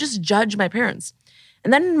critical. And I would just judge my parents.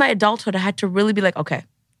 And then in my adulthood, I had to really be like, okay,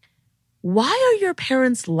 why are your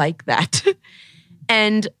parents like that?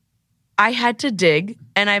 And I had to dig,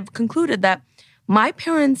 and I've concluded that my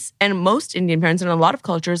parents and most Indian parents in a lot of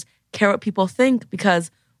cultures care what people think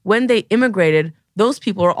because when they immigrated, those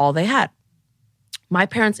people were all they had. My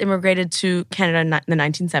parents immigrated to Canada in the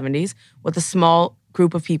 1970s with a small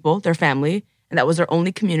group of people, their family, and that was their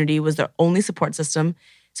only community, was their only support system.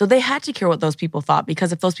 So they had to care what those people thought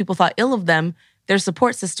because if those people thought ill of them, their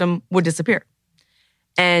support system would disappear.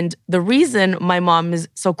 And the reason my mom is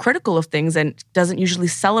so critical of things and doesn't usually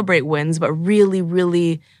celebrate wins, but really,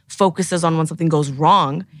 really focuses on when something goes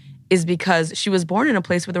wrong is because she was born in a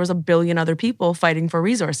place where there was a billion other people fighting for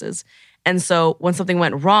resources. And so when something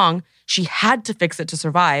went wrong, she had to fix it to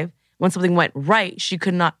survive. When something went right, she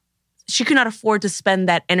could not afford to spend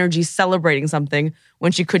that energy celebrating something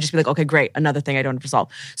when she could just be like, okay, great, another thing I don't have to solve.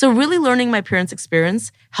 So really learning my parents'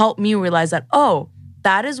 experience helped me realize that, oh,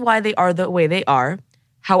 that is why they are the way they are.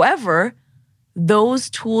 However, those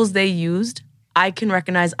tools they used, I can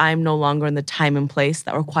recognize I'm no longer in the time and place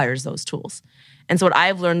that requires those tools. And so what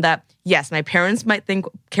I've learned that, yes, my parents might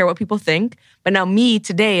care what people think, but now me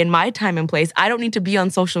today in my time and place, I don't need to be on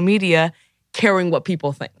social media caring what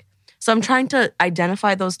people think. So I'm trying to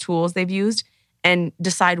identify those tools they've used and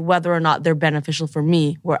decide whether or not they're beneficial for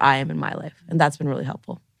me where I am in my life. And that's been really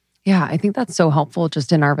helpful. Yeah, I think that's so helpful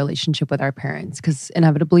just in our relationship with our parents because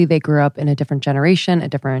inevitably they grew up in a different generation, a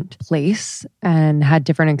different place, and had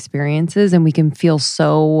different experiences. And we can feel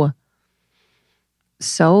so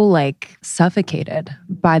like suffocated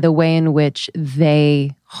by the way in which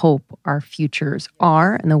they hope our futures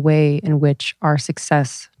are and the way in which our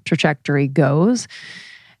success trajectory goes.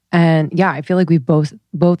 And yeah, I feel like we've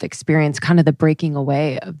both experienced kind of the breaking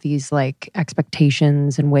away of these like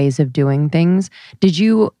expectations and ways of doing things. Did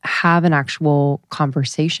you have an actual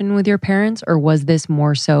conversation with your parents, or was this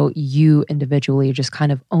more so you individually just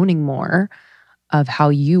kind of owning more of how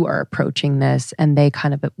you are approaching this and they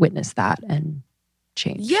kind of witnessed that and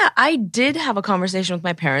changed? Yeah, I did have a conversation with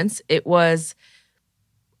my parents. It was,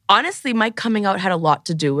 honestly, my coming out had a lot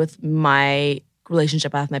to do with my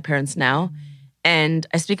relationship with my parents now. And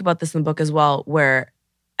I speak about this in the book as well, where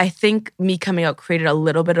I think me coming out created a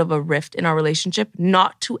little bit of a rift in our relationship,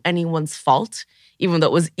 not to anyone's fault, even though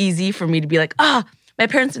it was easy for me to be like, my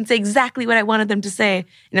parents didn't say exactly what I wanted them to say.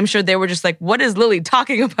 And I'm sure they were just like, what is Lilly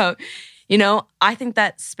talking about? You know, I think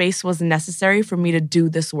that space was necessary for me to do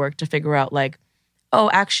this work to figure out like, oh,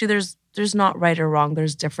 actually there's not right or wrong.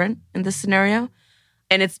 There's different in this scenario.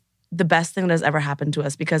 And it's the best thing that has ever happened to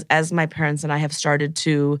us because as my parents and I have started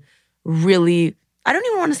to really I don't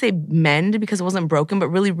even want to say mend because it wasn't broken, but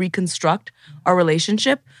really reconstruct our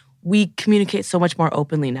relationship, we communicate so much more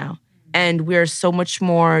openly now. And we're so much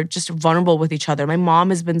more just vulnerable with each other. My mom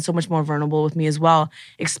has been so much more vulnerable with me as well,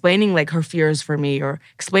 explaining like her fears for me or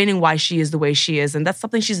explaining why she is the way she is. And that's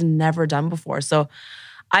something she's never done before. So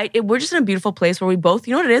we're just in a beautiful place where we both,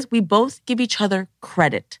 you know what it is? We both give each other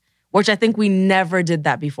credit, which I think we never did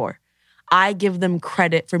that before. I give them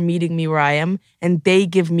credit for meeting me where I am, and they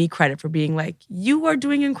give me credit for being like, you are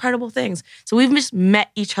doing incredible things. So we've just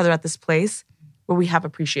met each other at this place where we have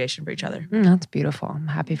appreciation for each other. That's beautiful. I'm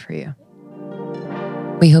happy for you.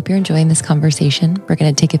 We hope you're enjoying this conversation. We're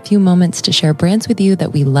going to take a few moments to share brands with you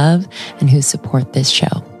that we love and who support this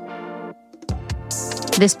show.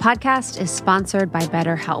 This podcast is sponsored by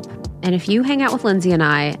BetterHelp. And if you hang out with Lindsay and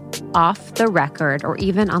I off the record or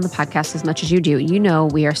even on the podcast as much as you do, you know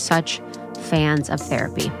we are such fans of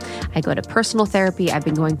therapy. I go to personal therapy. I've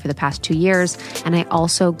been going for the past 2 years, and I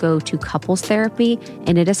also go to couples therapy,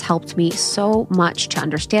 and it has helped me so much to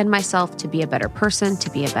understand myself, to be a better person, to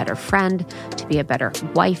be a better friend, to be a better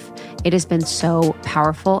wife. It has been so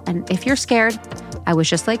powerful. And if you're scared, I was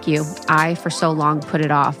just like you. I, for so long, put it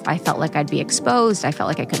off. I felt like I'd be exposed. I felt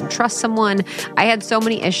like I couldn't trust someone. I had so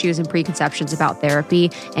many issues and preconceptions about therapy.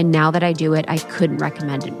 And now that I do it, I couldn't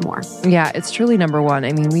recommend it more. Yeah, it's truly number one.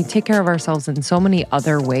 I mean, we take care of ourselves in so many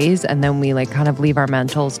other ways, and then we like kind of leave our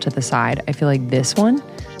mentals to the side. I feel like this one,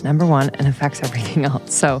 number one, and affects everything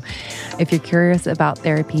else. So if you're curious about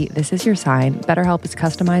therapy, this is your sign. BetterHelp is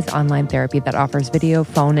customized online therapy that offers video,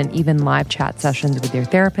 phone, and even live chat sessions with your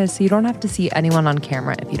therapist, so you don't have to see anyone on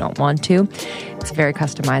camera if you don't want to. It's very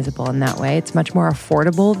customizable in that way. It's much more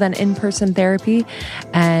affordable than in-person therapy,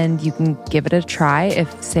 and you can give it a try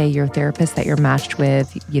if, say, your therapist that you're matched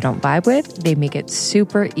with you don't vibe with. They make it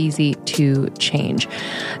super easy to change.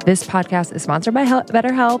 This podcast is sponsored by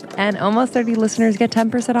BetterHelp, and Almost 30 listeners get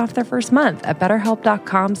 10% off their first month at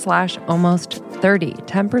betterhelp.com/almost30.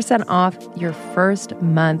 10% off your first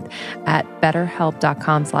month at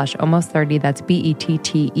betterhelp.com/almost30. That's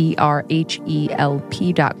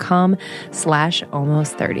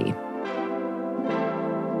BETTERHELP.com/almost30.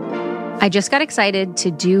 I just got excited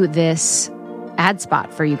to do this ad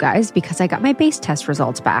spot for you guys because I got my base test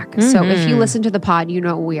results back. So if you listen to the pod, you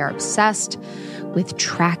know we are obsessed with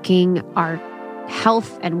tracking our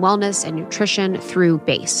health and wellness and nutrition through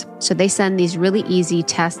base. So they send these really easy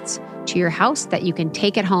tests to your house that you can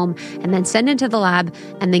take at home and then send into the lab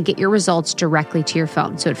and then get your results directly to your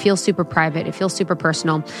phone. So it feels super private. It feels super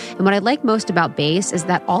personal. And what I like most about Base is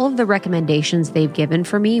that all of the recommendations they've given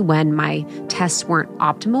for me when my tests weren't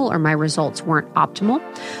optimal or my results weren't optimal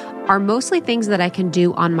are mostly things that I can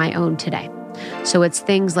do on my own today. So it's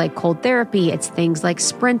things like cold therapy, it's things like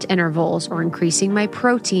sprint intervals or increasing my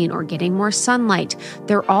protein or getting more sunlight.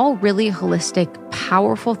 They're all really holistic,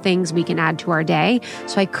 powerful things we can add to our day.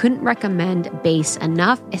 So I couldn't recommend Base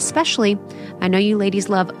enough, especially I know you ladies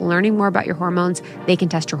love learning more about your hormones. They can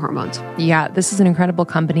test your hormones. Yeah, this is an incredible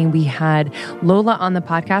company. We had Lola on the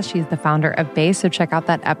podcast. She's the founder of Base. So check out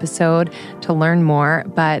that episode to learn more.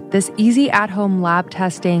 But this easy at-home lab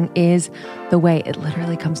testing is the way. It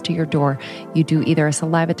literally comes to your door. You do either a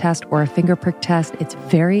saliva test or a finger prick test. It's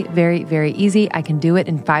very, very, very easy. I can do it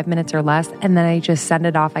in 5 minutes or less, and then I just send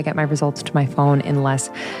it off. I get my results to my phone in less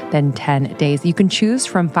than 10 days. You can choose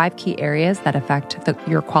from 5 key areas that affect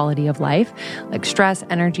your quality of life, like stress,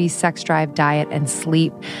 energy, sex drive, diet, and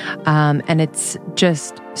sleep. And it's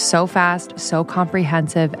just so fast, so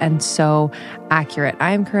comprehensive, and so accurate.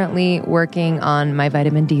 I am currently working on my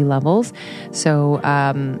vitamin D levels. So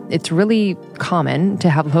it's really common to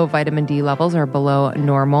have low vitamin D levels or below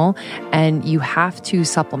normal, and you have to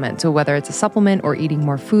supplement. So whether it's a supplement or eating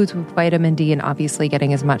more foods with vitamin D and obviously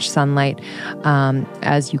getting as much sunlight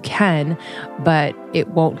as you can, but it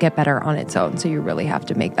won't get better on its own. So you really have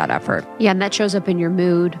to make that effort. Yeah, and that shows up in your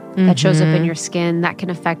mood. That shows up in your skin. That can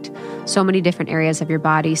affect so many different areas of your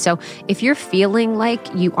body. So if you're feeling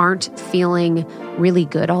like you aren't feeling really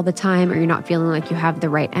good all the time, or you're not feeling like you have the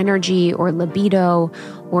right energy or libido,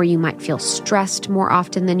 or you might feel stressed more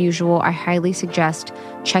often than usual, I highly suggest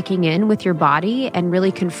checking in with your body and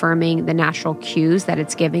really confirming the natural cues that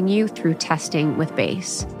it's giving you through testing with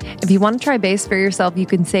Base. If you want to try Base for yourself, you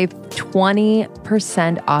can save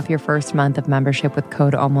 20% off your first month of membership with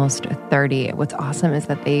code ALMOST30. What's awesome is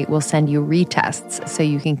that they will send you retests so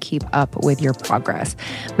you can keep up with your progress.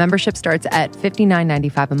 Membership starts at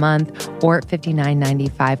 $59.95 a month or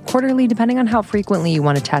 $59.95 quarterly, depending on how frequently you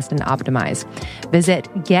want to test and optimize. Visit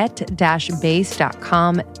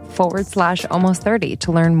get-base.com/almost30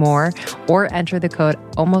 to learn more, or enter the code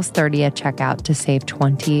almost30 at checkout to save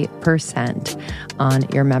 20% on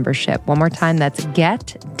your membership. One more time, that's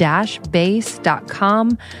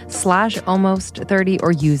get-base.com/almost30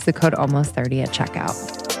 or use the code almost30 at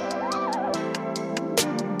checkout.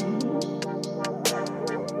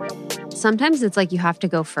 Sometimes it's like you have to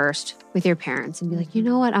go first with your parents and be like, you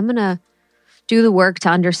know what, I'm going to do the work to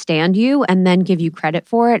understand you and then give you credit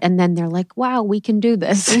for it. And then they're like, wow, we can do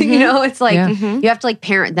this. You know, it's like, you have to like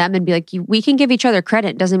parent them and be like, we can give each other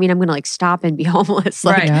credit. Doesn't mean I'm going to like stop and be homeless.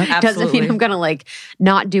 Like, doesn't mean I'm going to like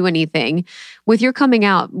not do anything. With your coming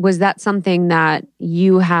out, was that something that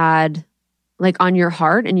you had like on your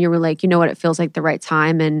heart and you were like, you know what, it feels like the right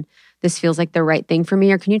time and this feels like the right thing for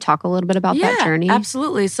me? Or can you talk a little bit about that journey?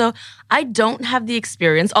 Absolutely. So I don't have the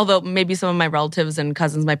experience, although maybe some of my relatives and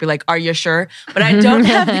cousins might be like, are you sure? But I don't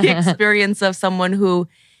have the experience of someone who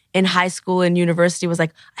in high school and university was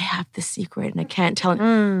like, I have this secret and I can't tell.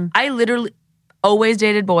 I literally always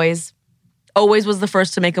dated boys, always was the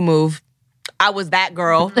first to make a move. I was that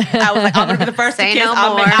girl. I was like, I'm going to be the first to kiss.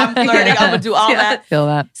 I'm flirting. I'm going to do all that. Feel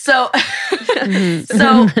that. So,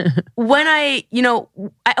 so when I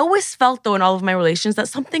always felt though in all of my relations that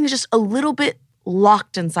something is just a little bit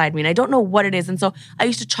locked inside me and I don't know what it is. And so I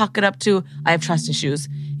used to chalk it up to, I have trust issues.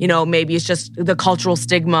 You know, maybe it's just the cultural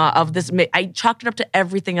stigma of this. I chalked it up to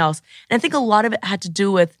everything else. And I think a lot of it had to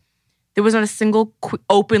do with, there was not a single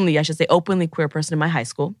openly queer person in my high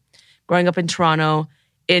school. Growing up in Toronto,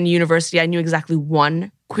 in university, I knew exactly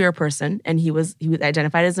one queer person, and he was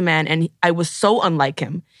identified as a man, and I was so unlike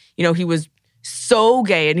him. You know, he was so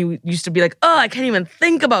gay, and he used to be like, oh, I can't even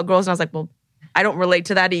think about girls. And I was like, well, I don't relate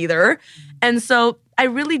to that either. And so I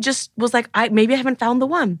really just was like, maybe I haven't found the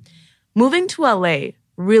one. Moving to LA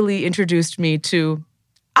really introduced me to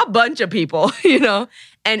a bunch of people, you know,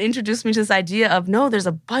 and introduced me to this idea of, no, there's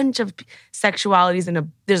a bunch of sexualities and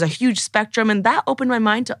there's a huge spectrum. And that opened my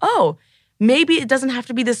mind to, oh, maybe it doesn't have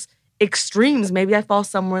to be this extremes. Maybe I fall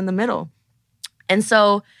somewhere in the middle. And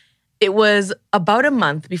so it was about a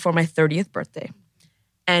month before my 30th birthday.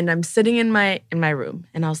 And I'm sitting in my room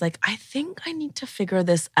and I was like, I think I need to figure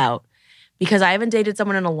this out because I haven't dated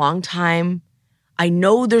someone in a long time. I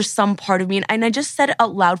know there's some part of me. And I just said it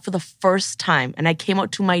out loud for the first time. And I came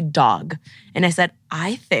out to my dog and I said,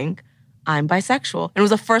 I think I'm bisexual. And it was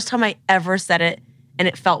the first time I ever said it. And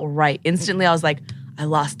it felt right. Instantly, I was like, I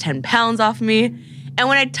lost 10 pounds off me. And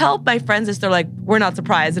when I tell my friends this, they're like, we're not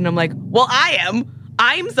surprised. And I'm like, well, I am.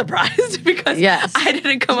 I'm surprised because I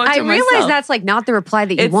didn't come out to myself. I realize that's like not the reply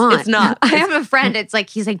that you want. It's not. I have a friend, it's like,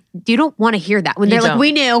 he's like, you don't want to hear that. When they're like,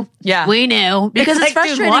 we knew. Yeah. We knew. Because it's like,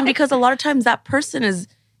 frustrating because a lot of times that person is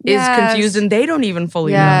confused and they don't even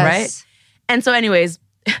fully know, right? And so anyways,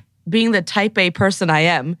 being the type A person I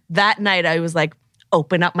am, that night I was like,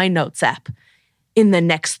 open up my notes app. In the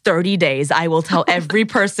next 30 days, I will tell every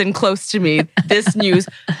person close to me this news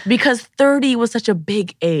because 30 was such a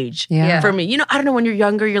big age for me. You know, I don't know, when you're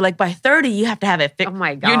younger, you're like, by 30, you have to have it. Oh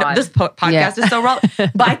my God. You know, this podcast is so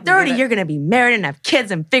relevant. By 30, you're going to be married and have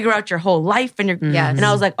kids and figure out your whole life. And and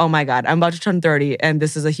I was like, oh my God, I'm about to turn 30 and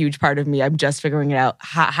this is a huge part of me. I'm just figuring it out.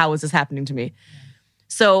 How is this happening to me?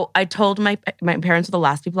 So I told my parents were the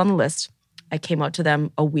last people on the list. I came out to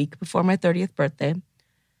them a week before my 30th birthday.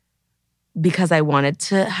 Because I wanted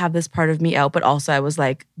to have this part of me out, but also I was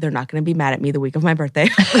like, they're not going to be mad at me the week of my birthday.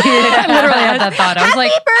 I literally had that thought. I was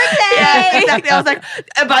like, birthday! Yeah, exactly. I was like,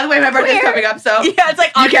 by the way, my birthday's coming up, so it's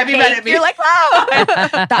like, you can't be mad at me. You're like, wow.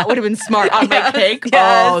 That would have been smart on my cake.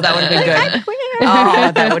 Yes. Oh, that would have been good.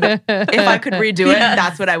 Oh, that would have. If I could redo it,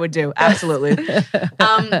 that's what I would do. Absolutely.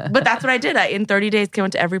 But that's what I did. In 30 days, came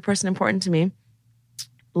out to every person important to me.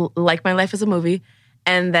 Like my life is a movie.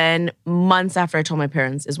 And then months after I told my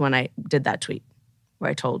parents is when I did that tweet where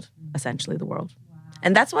I told essentially the world. Wow.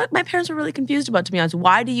 And that's what my parents were really confused about, to be honest.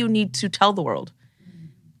 Why do you need to tell the world?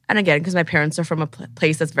 And again, because my parents are from a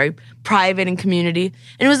place that's very private and community.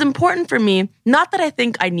 And it was important for me, not that I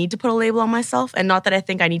think I need to put a label on myself and not that I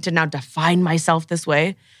think I need to now define myself this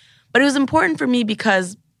way, but it was important for me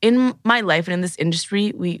because in my life and in this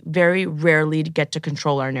industry, we very rarely get to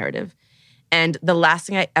control our narrative. And the last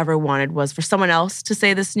thing I ever wanted was for someone else to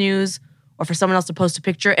say this news or for someone else to post a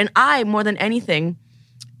picture. And I, more than anything,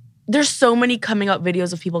 there's so many coming out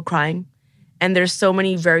videos of people crying. And there's so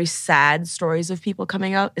many very sad stories of people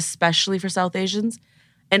coming out, especially for South Asians.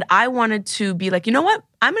 And I wanted to be like, you know what?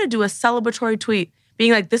 I'm going to do a celebratory tweet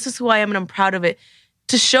being like, this is who I am and I'm proud of it.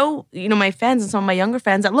 To show, you know, my fans and some of my younger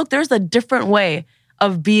fans that, look, there's a different way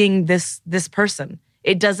of being this person.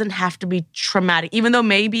 It doesn't have to be traumatic. Even though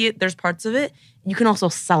maybe there's parts of it, you can also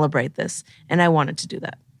celebrate this. And I wanted to do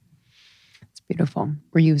that. It's beautiful.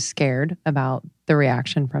 Were you scared about the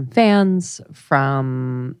reaction from fans,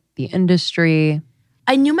 from the industry?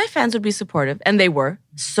 I knew my fans would be supportive, and they were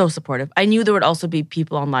so supportive. I knew there would also be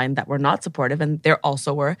people online that were not supportive, and there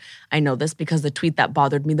also were. I know this because the tweet that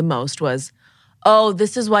bothered me the most was, "Oh,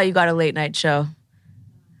 this is why you got a late night show."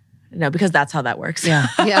 No, because that's how that works. Yeah.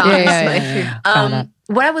 honestly.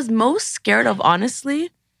 What I was most scared of, honestly,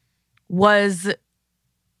 was,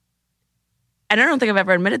 and I don't think I've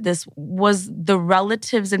ever admitted this, was the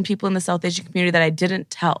relatives and people in the South Asian community that I didn't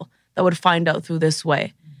tell that would find out through this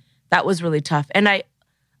way. That was really tough. And I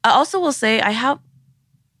also will say I have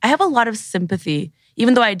a lot of sympathy,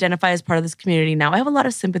 even though I identify as part of this community now. I have a lot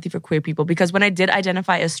of sympathy for queer people because when I did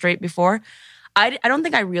identify as straight before, I don't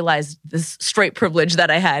think I realized this straight privilege that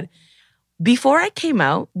I had. Before I came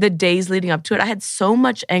out, the days leading up to it, I had so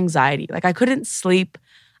much anxiety. Like I couldn't sleep.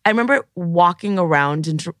 I remember walking around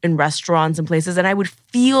in restaurants and places, and I would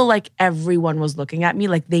feel like everyone was looking at me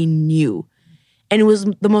like they knew. And it was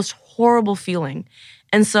the most horrible feeling.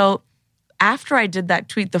 And so after I did that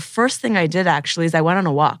tweet, the first thing I did actually is I went on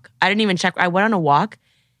a walk. I didn't even check. I went on a walk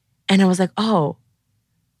and I was like, oh,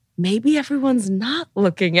 maybe everyone's not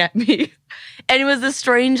looking at me. And it was the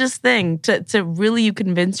strangest thing to really you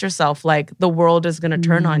convince yourself like the world is going to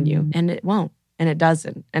turn on you, and it won't, and it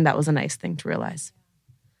doesn't. And that was a nice thing to realize.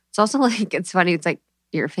 It's also like, it's funny. It's like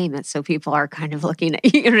you're famous, so people are kind of looking at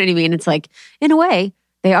you. You know what I mean? It's like, in a way,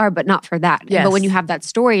 they are, but not for that. Yes. But when you have that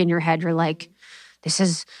story in your head, you're like, this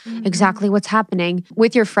is exactly what's happening.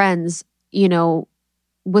 With your friends, you know,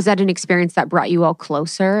 was that an experience that brought you all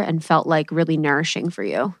closer and felt like really nourishing for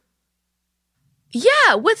you?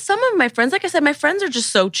 Yeah, with some of my friends, like I said, my friends are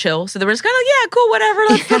just so chill. So they were just kind of, yeah, cool, whatever.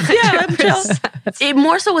 I'm chill.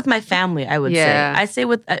 More so with my family, I would say. I say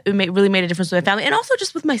really made a difference with my family and also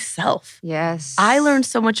just with myself. Yes. I learned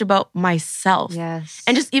so much about myself. Yes.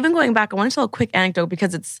 And just even going back, I want to tell a quick anecdote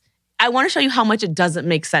because I want to show you how much it doesn't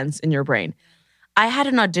make sense in your brain. I had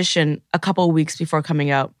an audition a couple of weeks before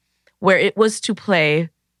coming out where it was to play,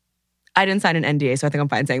 I didn't sign an NDA, so I think I'm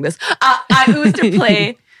fine saying this. It was to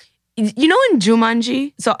play, you know, in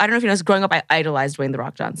Jumanji. So I don't know if you know this. Growing up, I idolized Dwayne "The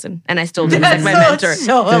Rock" Johnson, and I still do. He's like my mentor.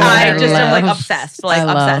 I just am like obsessed,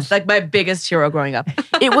 like my biggest hero growing up.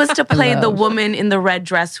 It was to play the woman in the red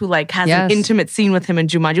dress who like has an intimate scene with him in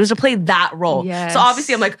Jumanji. It was to play that role. Yes. So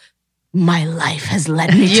obviously, I'm like, my life has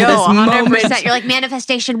led me to this moment. You're like,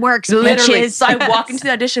 manifestation works, Literally. bitches. So I walk into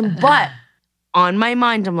the audition, but on my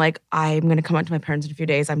mind, I'm like, I'm going to come out to my parents in a few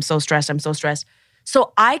days. I'm so stressed.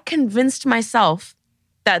 So I convinced myself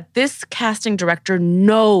that this casting director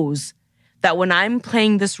knows that when I'm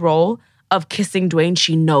playing this role of kissing Dwayne,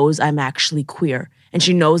 she knows I'm actually queer. And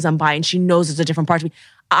she knows I'm bi, and she knows it's a different part of me.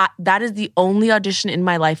 That is the only audition in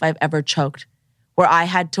my life I've ever choked, where I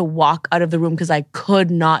had to walk out of the room because I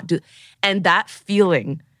could not do. And that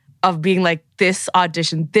feeling of being like, this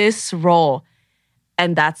audition, this role,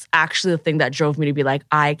 and that's actually the thing that drove me to be like,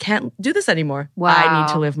 I can't do this anymore. Wow. I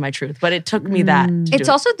need to live my truth. But it took me that. It's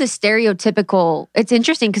also the stereotypical, it's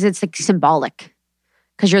interesting because it's like symbolic.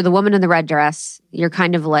 Because you're the woman in the red dress. You're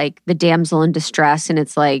kind of like the damsel in distress. And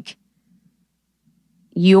it's like,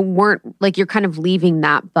 you weren't, like you're kind of leaving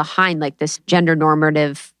that behind, like this gender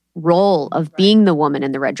normative role of being the woman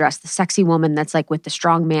in the red dress, the sexy woman that's like with the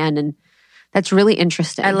strong man. And that's really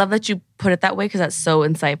interesting. I love that you put it that way because that's so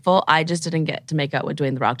insightful. I just didn't get to make out with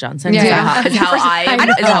Dwayne "The Rock" Johnson. Yeah. Is how I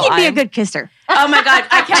don't think he'd be a good kisser. Oh my God,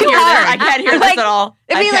 I can't hear that. I can't hear this at all.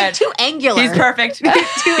 It'd be like too angular. He's perfect.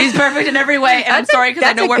 He's perfect in every way. And I'm sorry because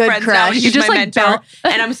I know we're friends now. He's just my mentor.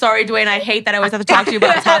 And I'm sorry, Dwayne. I hate that I always have to talk to you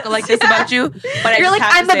about talk like this about you. But you're like,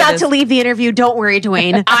 I'm about to leave the interview. Don't worry,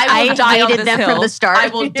 Dwayne. I will die on this hill from the start. I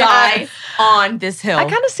will die on this hill. I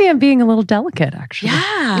kind of see him being a little delicate, actually.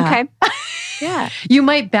 Yeah. Okay. Yeah. You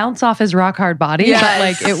might bounce off his rock hard body, but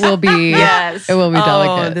like it will be yes. It will be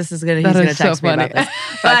delicate. Oh, this is gonna he's gonna text me about this.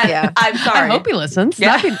 But yeah. I'm sorry. I hope he listens.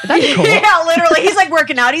 Yeah. That'd be cool. Yeah, literally. He's like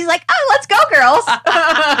working out. He's like, oh, let's go, girls.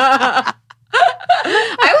 I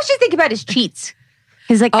always just think about his cheats.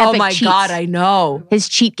 His like epic cheats. God, I know. His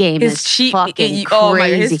cheat game is fucking crazy. Oh my,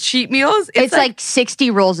 his cheat meals. It's like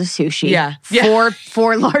 60 rolls of sushi. Yeah.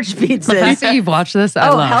 Four large pizzas. The fact that you've watched this, I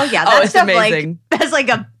love. Hell yeah. That's stuff amazing. Like, that's like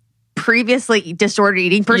a previously disordered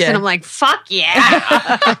eating person. Yeah. I'm like, fuck yeah.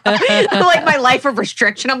 Like my life of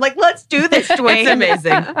restriction. I'm like, let's do this, Dwayne. It's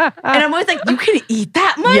amazing. And I'm always like, you can eat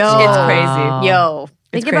that much? Yo. It's crazy. Yo.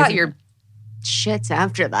 Think It's about crazy. your shits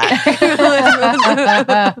after that.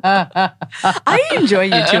 I enjoy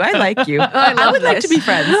you too. I like you. I would like to be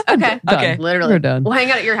friends. Okay. Okay. Literally. We're done. We'll hang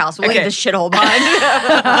out at your house. We'll Okay. leave this shithole behind.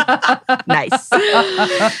 Nice.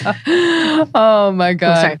 Oh my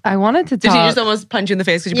God. sorry. I wanted to Did talk. he just almost punch you in the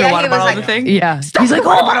face because you Yeah, put a water he was bottle on like- the thing? Yeah. Stop He's like,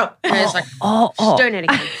 water bottle. And it's like, Doing it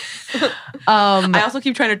again. I also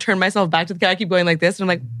keep trying to turn myself back to the guy. I keep going like this, and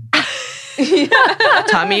I'm like,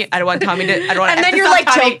 Tommy, I don't want Tommy to. I don't want. And then you're like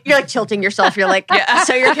you're like tilting yourself. You're like,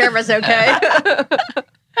 so your camera's okay.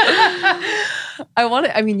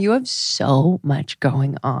 I mean, you have so much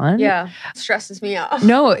going on. Yeah, stresses me out.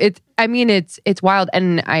 No, it's wild.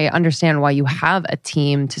 And I understand why you have a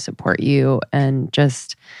team to support you and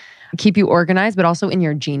just keep you organized, but also in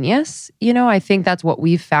your genius. You know, I think that's what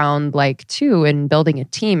we've found like too in building a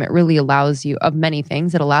team. It really allows you of many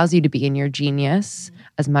things. It allows you to be in your genius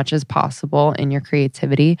as much as possible in your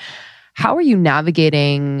creativity. How are you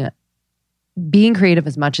navigating being creative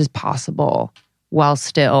as much as possible while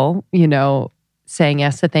still, you know, saying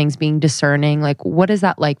yes to things, being discerning? Like, what is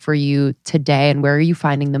that like for you today? And where are you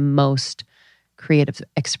finding the most creative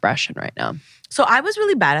expression right now? So I was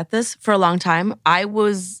really bad at this for a long time. I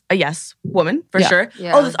was a yes woman for sure.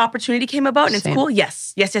 Yeah. Oh, this opportunity came about and Same. it's cool.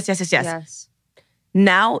 Yes.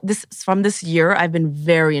 Now, from this year, I've been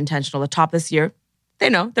very intentional. The top this year, they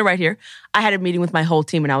know, they're right here. I had a meeting with my whole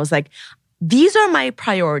team and I was like, these are my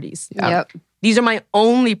priorities. Yep. These are my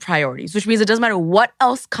only priorities, which means it doesn't matter what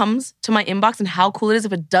else comes to my inbox and how cool it is.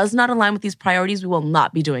 If it does not align with these priorities, we will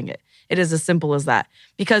not be doing it. It is as simple as that.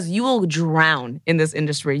 Because you will drown in this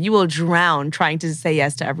industry. You will drown trying to say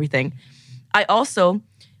yes to everything. I also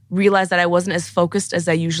realized that I wasn't as focused as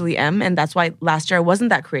I usually am. And that's why last year I wasn't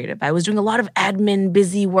that creative. I was doing a lot of admin,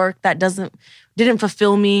 busy work that didn't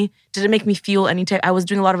fulfill me, didn't make me feel any type. I was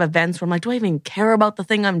doing a lot of events where I'm like, do I even care about the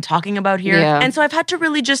thing I'm talking about here? Yeah. And so I've had to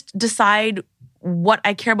really just decide what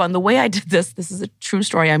I care about. And the way I did this is a true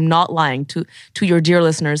story. I'm not lying to your dear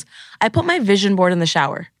listeners. I put my vision board in the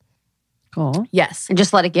shower. Cool. Yes. And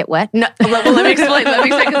just let it get wet. No, well, let me explain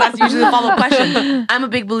because that's usually the follow-up question. I'm a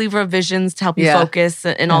big believer of visions to help you focus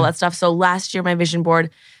and all that stuff. So last year, my vision board,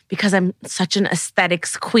 because I'm such an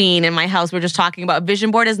aesthetics queen in my house, we're just talking about vision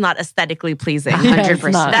board is not aesthetically pleasing.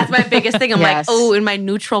 100%. That's my biggest thing. I'm Yes. like, oh, in my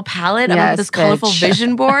neutral palette, I Yes, have this colorful bitch.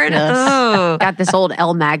 vision board. Ugh. Got this old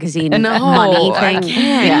Elle magazine No, money I thing.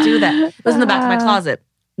 can't do that. It was in the back of my closet.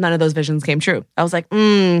 None of those visions came true. I was like,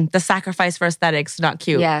 the sacrifice for aesthetics, not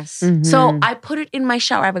cute. Yes. So I put it in my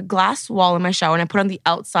shower. I have a glass wall in my shower and I put it on the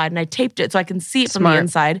outside and I taped it so I can see it from the Smart.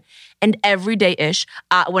 inside. And every day-ish,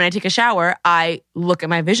 when I take a shower, I look at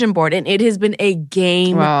my vision board and it has been a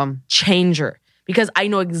game Wow. changer because I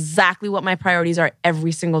know exactly what my priorities are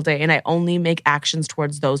every single day and I only make actions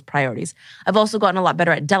towards those priorities. I've also gotten a lot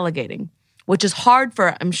better at delegating, which is hard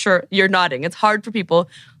for, I'm sure you're nodding, it's hard for people.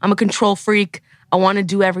 I'm a control freak. I want to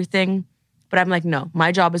do everything, but I'm like, no,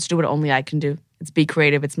 my job is to do what only I can do. It's be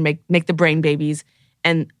creative. It's make the brain babies.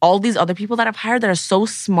 And all these other people that I've hired that are so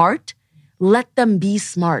smart, let them be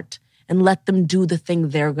smart and let them do the thing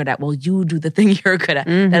they're good at while you do the thing you're good at.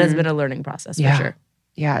 That has been a learning process for sure.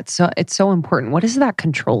 Yeah, it's so important. What is that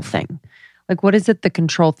control thing? Like, what is it, the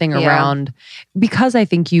control thing around? Because I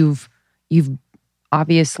think you've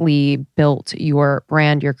obviously built your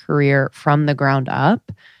brand, your career from the ground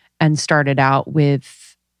up and started out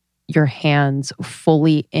with your hands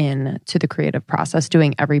fully in to the creative process,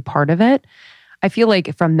 doing every part of it. I feel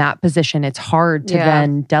like from that position, it's hard to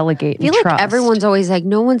then delegate and I feel trust. like everyone's always like,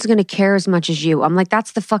 no one's going to care as much as you. I'm like,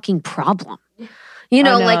 that's the fucking problem. You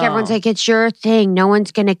know, like everyone's like, it's your thing. No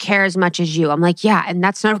one's going to care as much as you. I'm like, yeah, and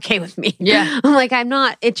that's not okay with me. Yeah. I'm like, I'm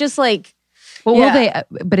not. It's just like, Well, will they?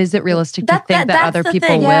 But is it realistic to think that other the people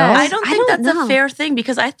thing. will? I don't think don't that's know. a fair thing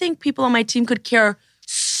because I think people on my team could care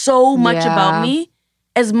so much about me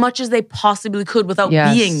as much as they possibly could without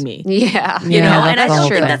being me. yeah. You know, and I that's don't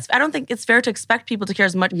true. think I don't think it's fair to expect people to care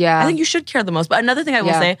as much. Yeah. I think you should care the most. But another thing I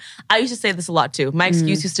will say, I used to say this a lot too. My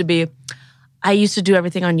excuse used to be, I used to do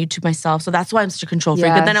everything on YouTube myself, so that's why I'm such a control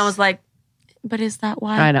freak. But then I was like, but is that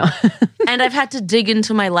why? I know. And I've had to dig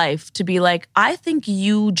into my life to be like, I think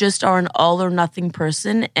you just are an all or nothing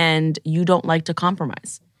person and you don't like to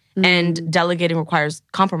compromise. And delegating requires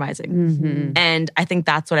compromising. And I think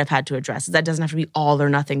that's what I've had to address. Is that doesn't have to be all or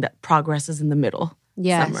nothing, that progress is in the middle.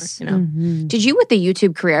 Yes. Somewhere, you know? Did you with the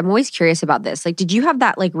YouTube career? I'm always curious about this. Like, did you have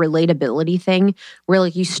that like relatability thing where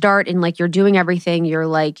like you start and like you're doing everything, you're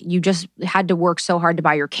like, you just had to work so hard to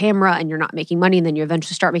buy your camera and you're not making money and then you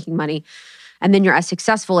eventually start making money and then you're as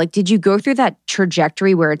successful. Like, did you go through that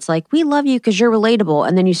trajectory where it's like, we love you because you're relatable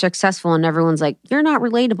and then you're successful and everyone's like, you're not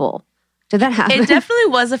relatable? Did that happen? It definitely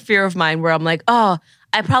was a fear of mine where I'm like, oh,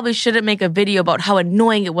 I probably shouldn't make a video about how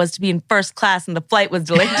annoying it was to be in first class and the flight was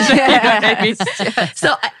delayed. You know what I mean?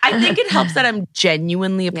 So I think it helps that I'm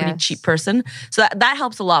genuinely a pretty cheap person. So that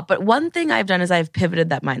helps a lot. But one thing I've done is I've pivoted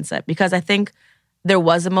that mindset, because I think there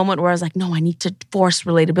was a moment where I was like, no, I need to force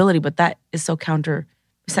relatability, but that is so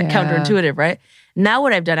counterintuitive, right? Now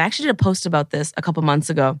what I've done, I actually did a post about this a couple months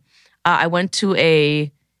ago. I went to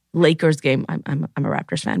a Lakers game. I'm a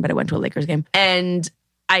Raptors fan, but I went to a Lakers game, and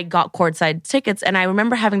I got courtside tickets. And I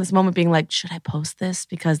remember having this moment being like, should I post this?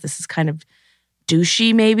 Because this is kind of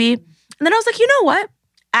douchey maybe. And then I was like, you know what?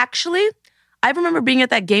 Actually, I remember being at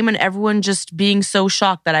that game and everyone just being so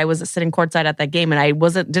shocked that I was sitting courtside at that game, and I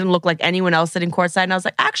didn't look like anyone else sitting courtside. And I was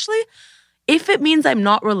like, actually, if it means I'm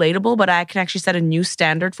not relatable, but I can actually set a new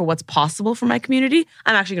standard for what's possible for my community,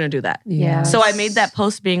 I'm actually going to do that. Yes. So I made that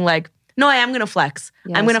post being like, no, I am going to flex.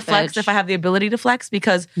 Yes, I'm going to flex if I have the ability to flex,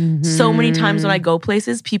 because so many times when I go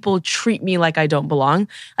places, people treat me like I don't belong.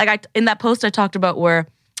 Like in that post, I talked about where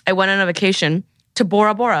I went on a vacation to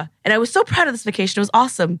Bora Bora, and I was so proud of this vacation. It was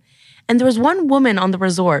awesome. And there was one woman on the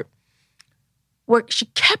resort where she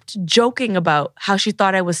kept joking about how she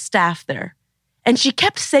thought I was staff there. And she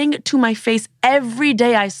kept saying it to my face every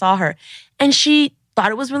day I saw her. And she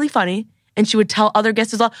thought it was really funny. And she would tell other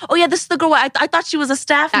guests as well, oh yeah, this is the girl. I thought she was a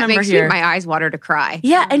staff member makes here. my eyes water to cry.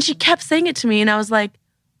 Yeah, and she kept saying it to me. And I was like,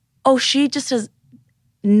 oh, she just has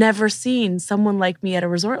never seen someone like me at a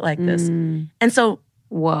resort like this. And so,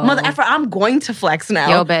 mother effer, I'm going to flex now.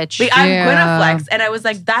 Yo, bitch. I'm going to flex. And I was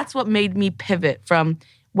like, that's what made me pivot from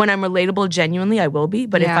when I'm relatable genuinely, I will be.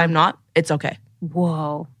 But if I'm not, it's okay.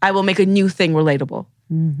 Whoa. I will make a new thing relatable.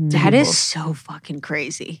 That is so fucking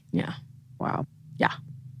crazy. Yeah. Wow. Yeah.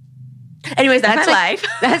 Anyways, that's my life.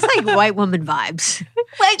 That's like white woman vibes.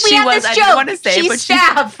 Like She was, I didn't want to say, she's but she-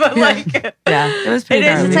 staff. But like, Yeah, it was pretty it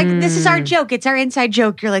is. darling. It's like, this is our joke. It's our inside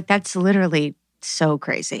joke. You're like, that's literally so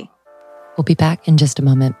crazy. We'll be back in just a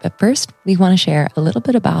moment, but first, we want to share a little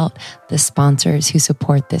bit about the sponsors who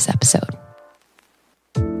support this episode.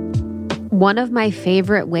 One of my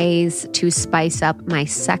favorite ways to spice up my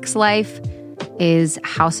sex life is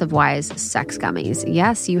House of Wise sex gummies.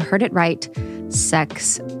 Yes, you heard it right.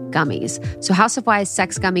 Sex gummies. So House of Wise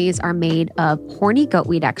sex gummies are made of horny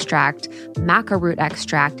goatweed extract, maca root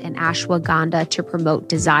extract, and ashwagandha to promote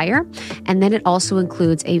desire. And then it also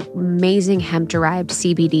includes a amazing hemp-derived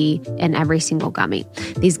CBD in every single gummy.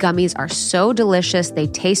 These gummies are so delicious. They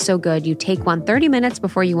taste so good. You take one 30 minutes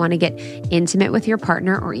before you want to get intimate with your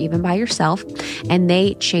partner or even by yourself, and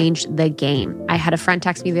they change the game. I had a friend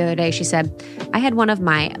text me the other day. She said, I had one of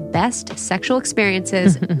my best sexual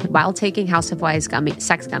experiences while taking House of Wise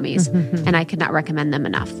sex gummies, and I could not recommend them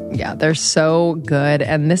enough. Yeah, they're so good.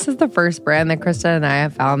 And this is the first brand that Krista and I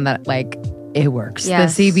have found that like it works.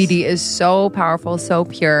 Yes. The CBD is so powerful, so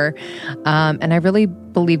pure. And I really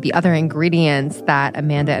believe the other ingredients that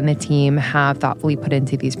Amanda and the team have thoughtfully put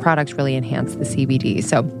into these products really enhance the CBD.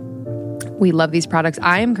 So we love these products.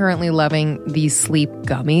 I am currently loving these sleep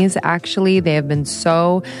gummies, actually. They have been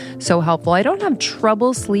so helpful. I don't have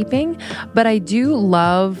trouble sleeping, but I do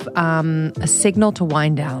love a signal to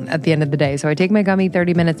wind down at the end of the day. So I take my gummy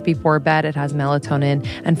 30 minutes before bed. It has melatonin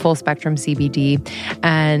and full spectrum CBD.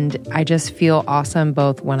 And I just feel awesome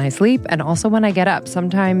both when I sleep and also when I get up.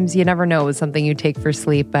 Sometimes you never know it's something you take for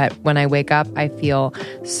sleep, but when I wake up, I feel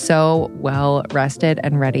so well rested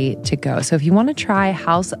and ready to go. So if you want to try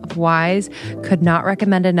House of Wise, could not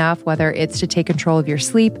recommend enough, whether it's to take control of your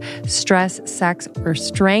sleep, stress, sex, or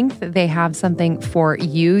strength. They have something for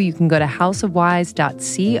you. You can go to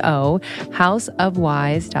houseofwise.co,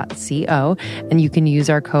 houseofwise.co, and you can use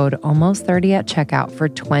our code almost30 at checkout for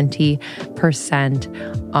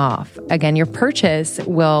 20% off. Again, your purchase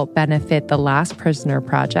will benefit the Last Prisoner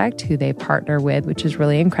Project, who they partner with, which is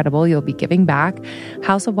really incredible. You'll be giving back.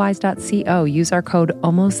 houseofwise.co. Use our code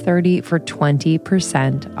almost30 for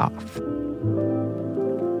 20% off.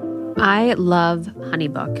 I love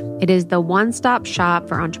HoneyBook. It is the one-stop shop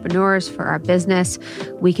for entrepreneurs, for our business.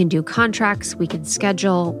 We can do contracts, we can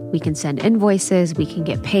schedule, we can send invoices, we can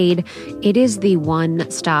get paid. It is the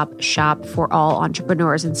one-stop shop for all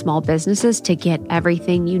entrepreneurs and small businesses to get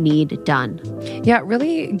everything you need done. Yeah, it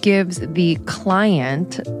really gives the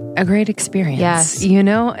client a great experience. Yes. You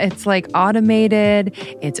know, it's like automated,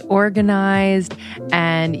 it's organized,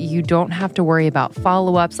 and you don't have to worry about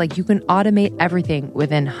follow-ups. Like you can automate everything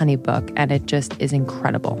within HoneyBook, and it just is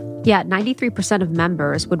incredible. Yeah, 93% of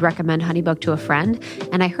members would recommend HoneyBook to a friend.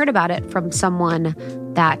 And I heard about it from someone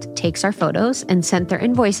that takes our photos and sent their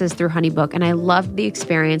invoices through HoneyBook. And I loved the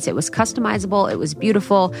experience. It was customizable. It was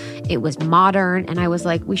beautiful. It was modern. And I was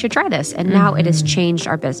like, we should try this. And now it has changed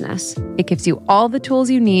our business. It gives you all the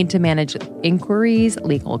tools you need to manage inquiries,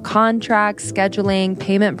 legal contracts, scheduling,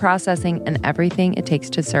 payment processing, and everything it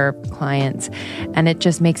takes to serve clients. And it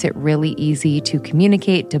just makes it really easy to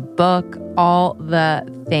communicate, to book, all the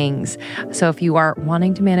things. So if you are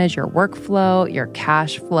wanting to manage your workflow, your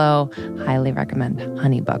cash flow, highly recommend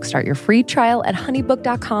HoneyBook. Start your free trial at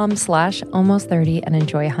honeybook.com/almost30 and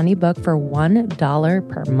enjoy HoneyBook for $1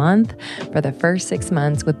 per month for the first 6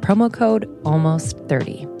 months with promo code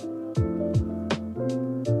almost30.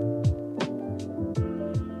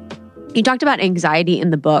 You talked about anxiety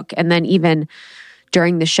in the book, and then even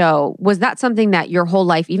during the show. Was that something that your whole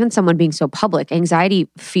life, even someone being so public, anxiety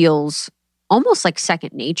feels almost like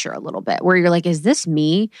second nature a little bit, where you're like, is this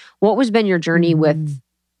me? What has been your journey with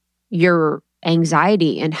your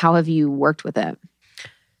anxiety, and how have you worked with it?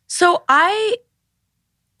 So I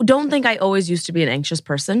don't think I always used to be an anxious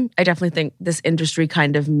person. I definitely think this industry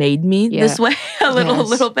kind of made me this way a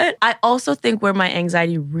little bit. I also think where my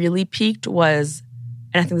anxiety really peaked was,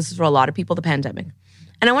 and I think this is for a lot of people, the pandemic.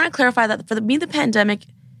 And I want to clarify that for me, the pandemic,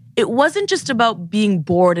 it wasn't just about being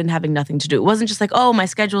bored and having nothing to do. It wasn't just like, oh, my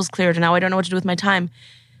schedule's cleared and now I don't know what to do with my time.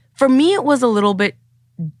 For me, it was a little bit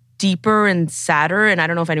deeper and sadder. And I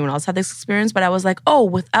don't know if anyone else had this experience, but I was like, oh,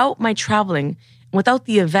 without my traveling, without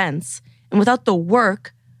the events, and without the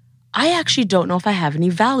work, I actually don't know if I have any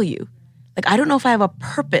value. Like, I don't know if I have a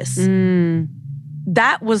purpose.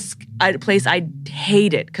 That was a place I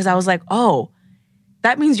hated, because I was like, oh,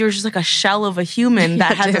 that means you're just like a shell of a human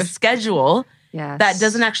that has a schedule that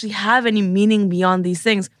doesn't actually have any meaning beyond these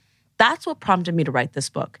things. That's what prompted me to write this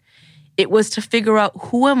book. It was to figure out,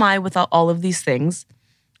 who am I without all of these things,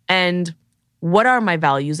 and what are my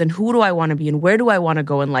values, and who do I want to be, and where do I want to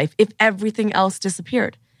go in life if everything else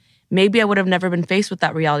disappeared? Maybe I would have never been faced with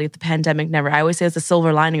that reality if the pandemic never. I always say it's a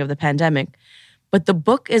silver lining of the pandemic. But the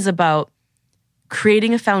book is about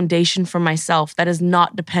creating a foundation for myself that is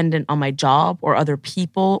not dependent on my job or other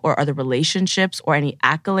people or other relationships or any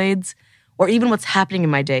accolades or even what's happening in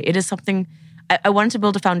my day. It is something I wanted to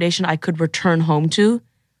build a foundation I could return home to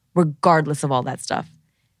regardless of all that stuff.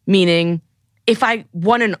 Meaning, if I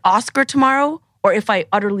won an Oscar tomorrow or if I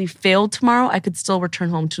utterly failed tomorrow, I could still return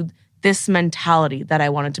home to this mentality that I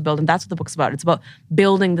wanted to build. And that's what the book's about. It's about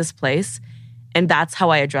building this place. And that's how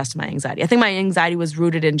I addressed my anxiety. I think my anxiety was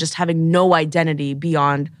rooted in just having no identity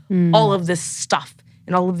beyond all of this stuff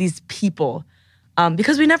and all of these people.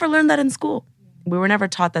 Because we never learned that in school. We were never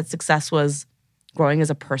taught that success was growing as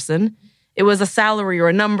a person. It was a salary or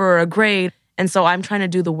a number or a grade. And so I'm trying to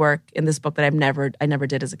do the work in this book that I never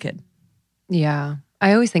did as a kid. Yeah.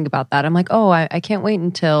 I always think about that. I'm like, oh, I can't wait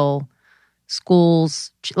until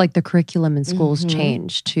schools, like the curriculum in schools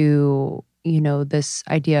change to, this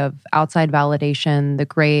idea of outside validation, the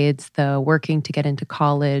grades, the working to get into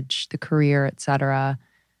college, the career, et cetera.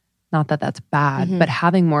 Not that that's bad, but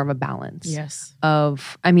having more of a balance. Yes. I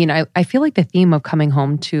feel like the theme of coming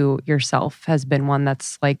home to yourself has been one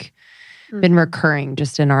that's like been recurring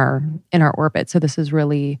just in our orbit. So this is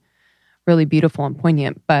really, really beautiful and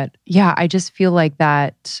poignant. But yeah, I just feel like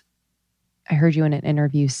that. I heard you in an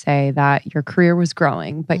interview say that your career was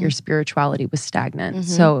growing, but your spirituality was stagnant.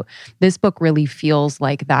 So this book really feels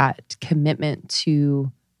like that commitment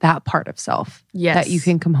to that part of self that you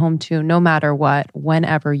can come home to no matter what,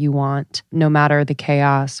 whenever you want, no matter the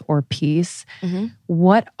chaos or peace. Can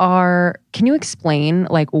you explain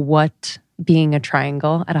like what being a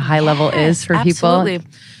triangle at a high level is for people? Absolutely.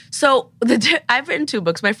 So I've written 2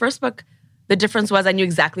 books. My first book, the difference was I knew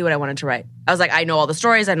exactly what I wanted to write. I was like, I know all the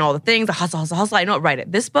stories, I know all the things, the hustle, I know it, write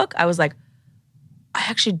it. This book, I was like, I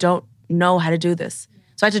actually don't know how to do this.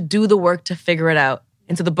 So I had to do the work to figure it out.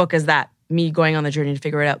 And so the book is that, me going on the journey to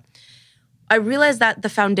figure it out. I realized that the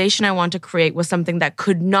foundation I want to create was something that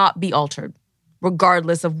could not be altered,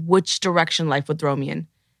 regardless of which direction life would throw me in.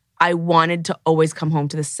 I wanted to always come home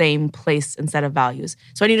to the same place and set of values.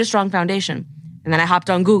 So I need a strong foundation. And then I hopped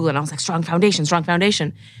on Google and I was like, strong foundation, strong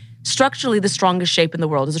foundation. Structurally, the strongest shape in the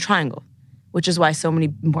world is a triangle, which is why so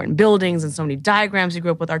many important buildings and so many diagrams we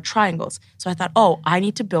grew up with are triangles. So I thought, I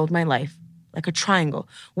need to build my life like a triangle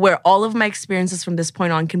where all of my experiences from this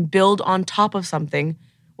point on can build on top of something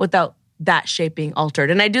without that shape being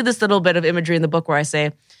altered. And I do this little bit of imagery in the book where I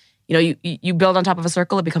say, you build on top of a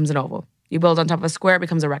circle, it becomes an oval. You build on top of a square, it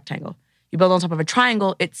becomes a rectangle. You build on top of a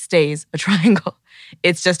triangle, it stays a triangle.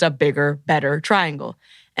 It's just a bigger, better triangle.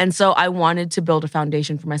 And so I wanted to build a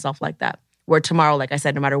foundation for myself like that, where tomorrow, like I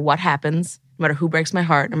said, no matter what happens, no matter who breaks my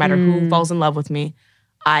heart, no matter who falls in love with me,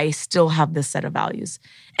 I still have this set of values.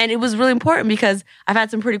 And it was really important because I've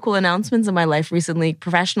had some pretty cool announcements in my life recently,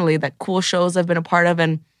 professionally, that cool shows I've been a part of.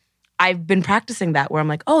 And I've been practicing that where I'm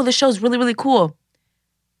like, oh, this show's really, really cool.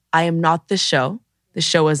 I am not this show. The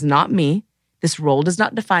show is not me. This role does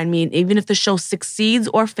not define me. And even if the show succeeds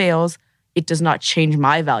or fails, it does not change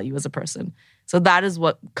my value as a person. So that is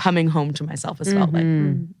what coming home to myself has felt like.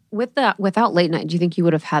 Without late night, do you think you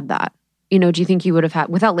would have had that? You know, do you think you would have had,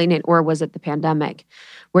 without late night, or was it the pandemic,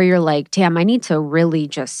 where you're like, damn, I need to really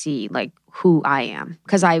just see like who I am?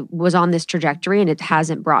 Because I was on this trajectory and it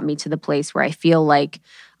hasn't brought me to the place where I feel like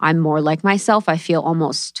I'm more like myself. I feel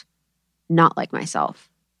almost not like myself.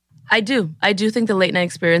 I do think the late night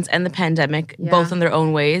experience and the pandemic, both in their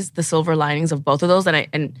own ways, the silver linings of both of those.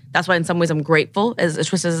 And that's why in some ways I'm grateful, as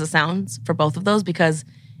twisted as it sounds, for both of those, because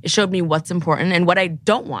it showed me what's important and what I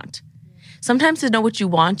don't want. Sometimes to know what you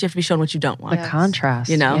want, you have to be shown what you don't want. The contrast,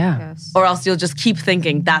 you know? Yeah. Yes. Or else you'll just keep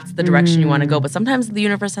thinking that's the direction you want to go. But sometimes the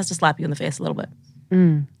universe has to slap you in the face a little bit.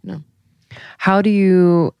 You know? How do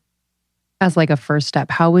you, as like a first step,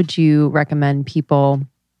 how would you recommend people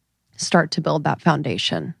start to build that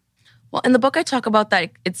foundation? Well, in the book, I talk about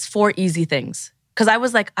that it's 4 easy things. Because I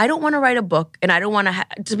was like, I don't want to write a book, and I don't want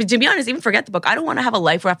to be honest, even forget the book. I don't want to have a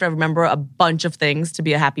life where I have to remember a bunch of things to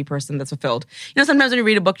be a happy person that's fulfilled. You know, sometimes when you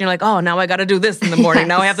read a book, and you're like, oh, now I got to do this in the morning.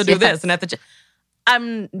 Now I have to do this. And I have to...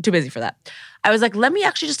 I'm too busy for that. I was like, let me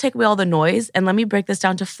actually just take away all the noise, and let me break this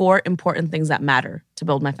down to 4 important things that matter to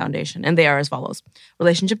build my foundation. And they are as follows.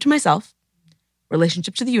 Relationship to myself,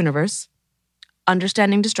 relationship to the universe,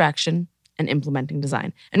 understanding distraction, and implementing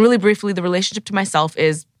design. And really briefly, the relationship to myself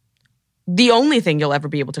is the only thing you'll ever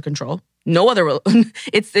be able to control. No other.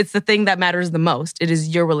 It's the thing that matters the most. It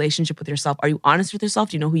is your relationship with yourself. Are you honest with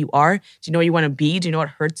yourself? Do you know who you are? Do you know what you want to be? Do you know what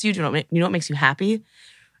hurts you? Do you know what makes you happy?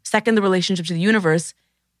 Second, the relationship to the universe,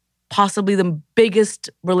 possibly the biggest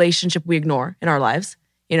relationship we ignore in our lives.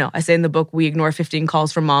 You know, I say in the book, we ignore 15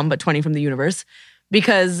 calls from mom, but 20 from the universe,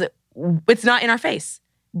 because it's not in our face.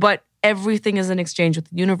 But everything is an exchange with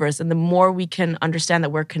the universe. And the more we can understand that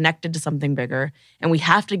we're connected to something bigger and we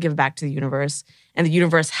have to give back to the universe, and the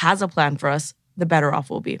universe has a plan for us, the better off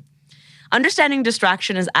we'll be. Understanding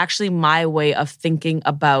distraction is actually my way of thinking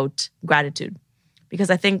about gratitude. Because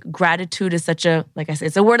I think gratitude is such a, like I said,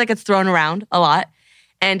 it's a word that gets thrown around a lot.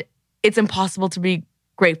 And it's impossible to be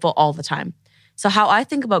grateful all the time. So how I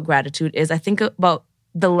think about gratitude is I think about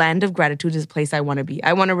the land of gratitude is a place I want to be.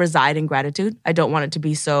 I want to reside in gratitude. I don't want it to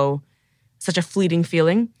be such a fleeting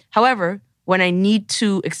feeling. However, when I need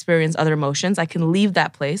to experience other emotions, I can leave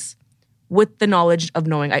that place with the knowledge of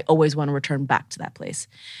knowing I always want to return back to that place.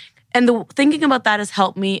 And the thinking about that has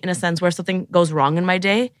helped me in a sense where something goes wrong in my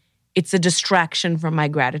day, it's a distraction from my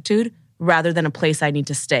gratitude rather than a place I need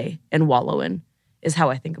to stay and wallow in, is how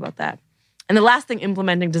I think about that. And the last thing,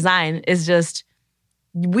 implementing design, is just,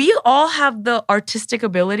 we all have the artistic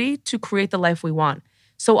ability to create the life we want.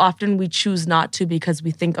 So often we choose not to because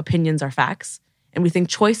we think opinions are facts and we think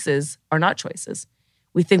choices are not choices.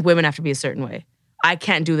 We think women have to be a certain way. I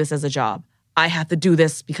can't do this as a job. I have to do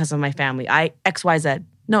this because of my family. X, Y, Z.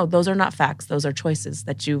 No, those are not facts. Those are choices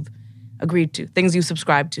that you've agreed to, things you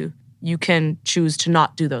subscribe to. You can choose to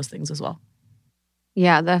not do those things as well.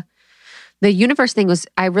 Yeah, the universe thing was,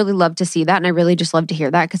 I really love to see that, and I really just love to hear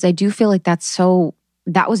that, because I do feel like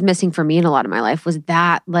that was missing for me in a lot of my life, was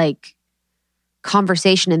that like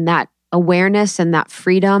conversation and that awareness and that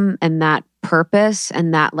freedom and that purpose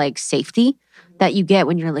and that like safety that you get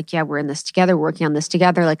when you're like, yeah, we're in this together, we're working on this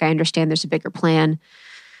together. Like, I understand there's a bigger plan.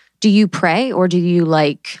 Do you pray, or do you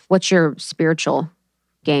what's your spiritual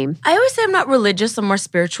game? I always say I'm not religious, I'm more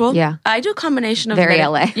spiritual. Yeah. I do a combation of... Very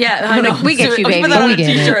LA. Yeah, I know. We get you, baby. Put that on a We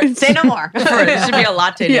get t-shirt. it. Say no more. There should be a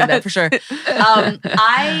latte named that for sure.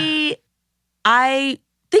 I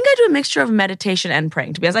think I do a mixture of meditation and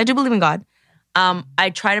praying, to be honest. I do believe in God.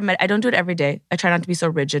 I try to I don't do it every day. I try not to be so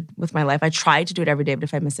rigid with my life. I try to do it every day, but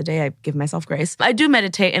if I miss a day, I give myself grace. I do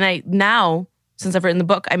meditate, and now, since I've written the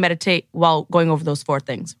book, I meditate while going over those 4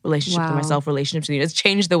 things. Relationship to myself, relationship to the universe. It's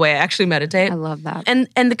changed the way I actually meditate. I love that.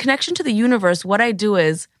 And the connection to the universe, what I do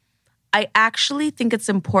is, I actually think it's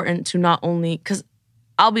important to not only, because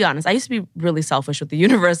I'll be honest, I used to be really selfish with the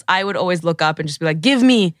universe. I would always look up and just be like, give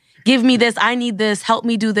me this, I need this, help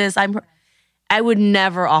me do this. I would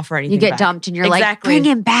never offer anything You get back. dumped and you're like, bring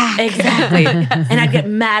him back. Exactly. And I'd get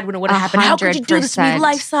mad when it wouldn't happen. How could you do this to me? 100%.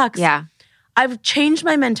 Life sucks. Yeah. I've changed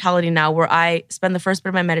my mentality now where I spend the first bit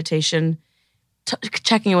of my meditation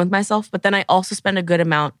checking in with myself, but then I also spend a good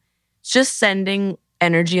amount just sending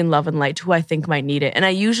energy and love and light to who I think might need it. And I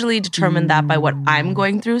usually determine that by what I'm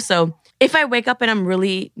going through. So If I wake up and I'm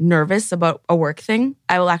really nervous about a work thing,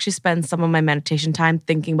 I will actually spend some of my meditation time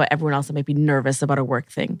thinking about everyone else that might be nervous about a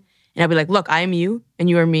work thing. And I'll be like, look, I am you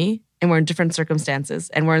and you are me and we're in different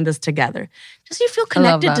circumstances and we're in this together. Just so you feel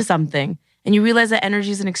connected to something and you realize that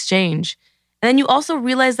energy is an exchange. And then you also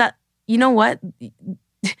realize that, you know what?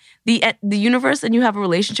 The universe and you have a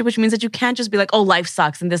relationship, which means that you can't just be like, oh, life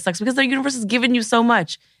sucks and this sucks, because the universe has given you so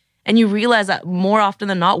much. And you realize that more often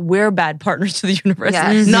than not, we're bad partners to the universe,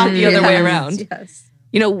 not the other way around. Yes.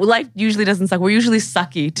 You know, life usually doesn't suck. We're usually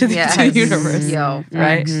sucky to the universe.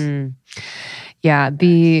 Right? Mm-hmm. Yeah.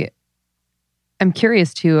 I'm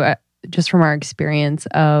curious too, just from our experience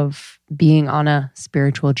of being on a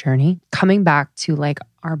spiritual journey, coming back to like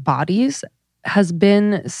our bodies has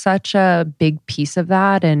been such a big piece of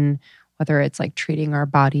that. And whether it's like treating our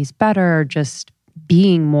bodies better or just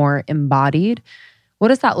being more embodied, what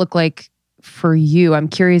does that look like for you? I'm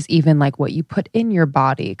curious even like what you put in your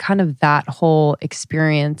body, kind of that whole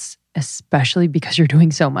experience, especially because you're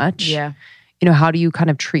doing so much. Yeah. You know, how do you kind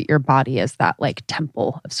of treat your body as that like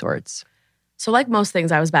temple of sorts? So like most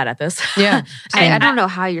things, I was bad at this. Yeah. I don't know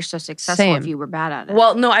how you're so successful if you were bad at it.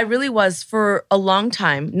 Well, no, I really was for a long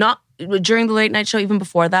time. Not during the late night show, even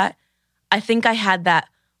before that. I think I had that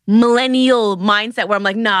millennial mindset where I'm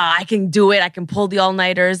like, nah, I can do it. I can pull the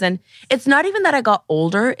all-nighters. And it's not even that I got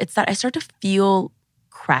older. It's that I start to feel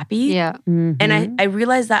crappy. Yeah. Mm-hmm. And I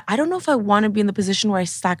realized that I don't know if I want to be in the position where I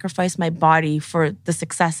sacrifice my body for the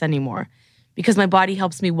success anymore. Because my body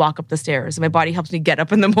helps me walk up the stairs. My body helps me get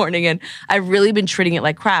up in the morning. And I've really been treating it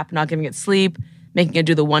like crap, not giving it sleep, making it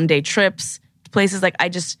do the one-day trips, places like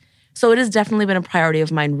so it has definitely been a priority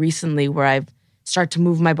of mine recently where I've started to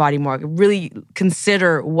move my body more, really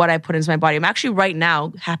consider what I put into my body. I'm actually right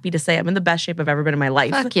now happy to say I'm in the best shape I've ever been in my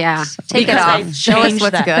life. Fuck yeah. Take it off. Show us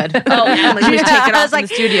what's good. Oh, yeah, like, just take it off in the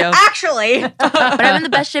studio. Actually. But I'm in the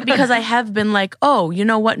best shape because I have been like, oh, you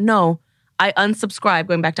know what? No. I unsubscribe,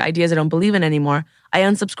 going back to ideas I don't believe in anymore. I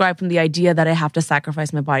unsubscribe from the idea that I have to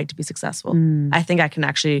sacrifice my body to be successful. I think I can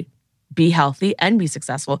actually be healthy and be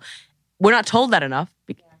successful. We're not told that enough.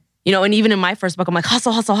 You know, and even in my first book, I'm like,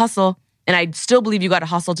 hustle, hustle, hustle. And I still believe you got to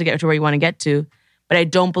hustle to get to where you want to get to. But I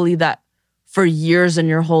don't believe that for years in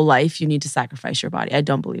your whole life, you need to sacrifice your body. I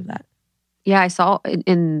don't believe that. Yeah, I saw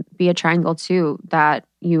in Be a Triangle too that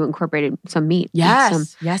you incorporated some meat.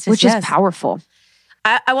 Yes, which is powerful.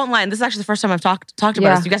 I won't lie. And this is actually the first time I've talked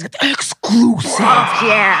about this. You guys got the exclusive.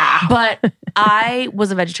 Yeah. But I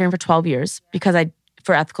was a vegetarian for 12 years because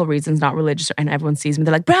for ethical reasons, not religious. And everyone sees me.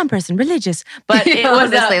 They're like, brown person, religious. But it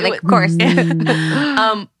was of course.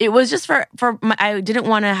 It was just I didn't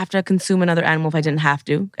want to have to consume another animal if I didn't have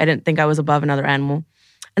to. I didn't think I was above another animal.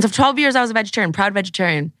 And so for 12 years, I was a vegetarian, proud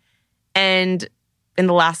vegetarian. And in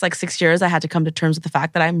the last 6 years, I had to come to terms with the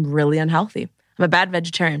fact that I'm really unhealthy. I'm a bad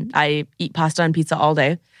vegetarian. I eat pasta and pizza all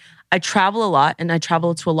day. I travel a lot, and I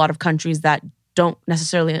travel to a lot of countries that don't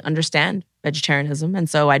necessarily understand vegetarianism. And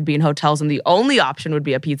so I'd be in hotels and the only option would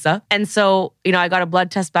be a pizza. And so, I got a blood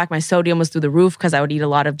test back. My sodium was through the roof because I would eat a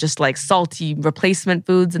lot of just salty replacement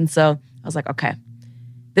foods. And so I was like, okay,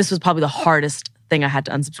 this was probably the hardest thing I had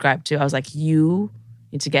to unsubscribe to. I was like, you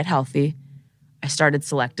need to get healthy. I started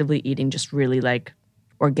selectively eating just really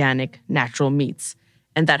organic, natural meats.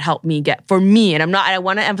 And that helped me for me, and I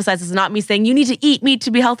want to emphasize this is not me saying you need to eat meat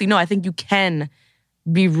to be healthy. No, I think you can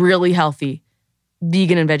be really healthy,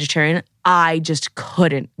 vegan and vegetarian. I just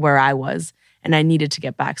couldn't where I was, and I needed to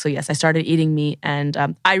get back. So yes, I started eating meat, and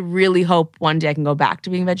I really hope one day I can go back to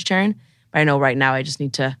being vegetarian. But I know right now I just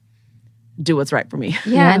need to do what's right for me.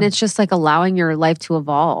 Yeah, and it's just allowing your life to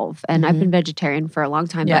evolve. And I've been vegetarian for a long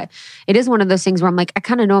time, but it is one of those things where I'm like, I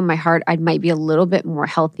kind of know in my heart I might be a little bit more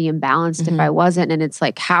healthy and balanced if I wasn't. And it's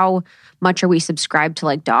like, how much are we subscribed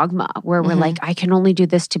to dogma where we're like, I can only do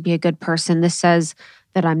this to be a good person. This says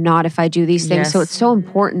that I'm not if I do these things. Yes. So it's so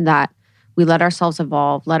important that we let ourselves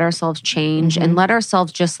evolve, let ourselves change, and let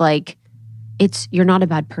ourselves just you're not a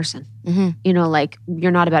bad person.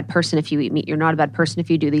 You're not a bad person if you eat meat. You're not a bad person if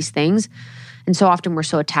you do these things. And so often we're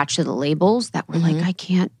so attached to the labels that we're like, I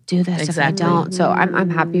can't do this if I don't. So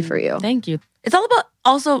I'm happy for you. Thank you. It's all about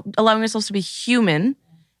also allowing yourselves to be human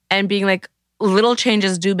and being little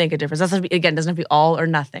changes do make a difference. That's again, doesn't have to be all or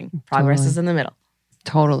nothing. Progress is in the middle.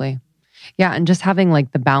 Totally. Yeah. And just having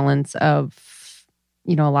the balance of,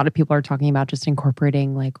 a lot of people are talking about just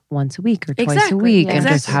incorporating once a week or twice a week and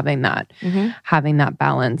just having that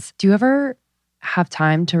balance. Do you ever have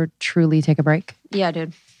time to truly take a break? Yeah,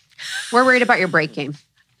 dude. We're worried about your break game.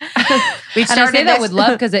 We started I say that with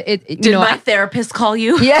love because it Did my therapist call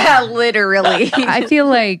you? Yeah, literally. I feel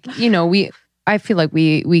like,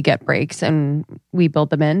 we get breaks and we build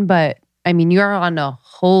them in, but I mean, you're on a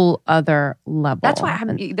whole other level. That's why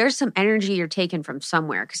there's some energy you're taking from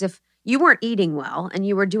somewhere. Because if you weren't eating well and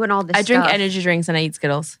you were doing all this I drink stuff, energy drinks and I eat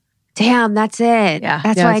Skittles. damn, that's it. Yeah.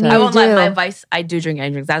 That's Yeah, what I that's need it. I to won't do. lie, my vice, I do drink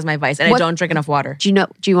energy drinks. That's my vice. And What- I don't drink enough water. Do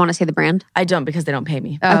you want to say the brand? I don't because they don't pay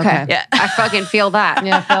me. Oh, okay. Yeah. I fucking feel that.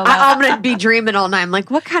 Yeah, I feel I'm going to be dreaming all night. I'm like,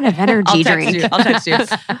 what kind of energy drink? I'll text you.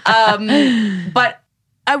 But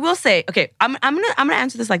I will say, okay, I'm gonna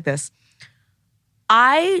answer this like this.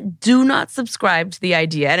 I do not subscribe to the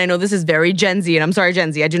idea, and I know this is very Gen Z, and I'm sorry,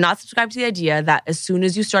 Gen Z. I do not subscribe to the idea that as soon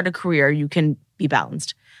as you start a career, you can be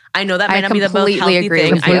balanced. I know that might not be the most completely healthy agree.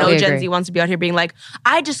 thing. I know Completely Gen agree. Z wants to be out here being like,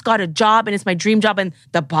 I just got a job and it's my dream job, and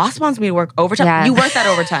the boss wants me to work overtime. Yeah. You work that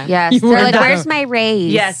overtime. Yes. You They're were like, that- where's my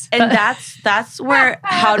raise? Yes, and that's where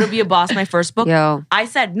How to Be a Boss, my first book. Yo. I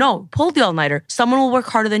said, no, pull the all-nighter. Someone will work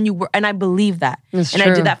harder than you work. And I believe that. That's and I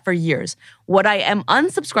true. did that for years. What I am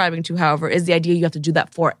unsubscribing to, however, is the idea you have to do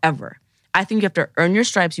that forever. I think you have to earn your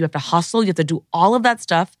stripes. You have to hustle. You have to do all of that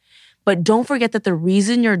stuff. But don't forget that the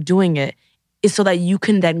reason you're doing it is so that you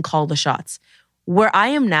can then call the shots. Where I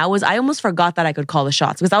am now is I almost forgot that I could call the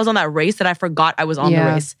shots because I was on that race that I forgot I was on the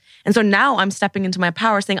Yeah. race. And so now I'm stepping into my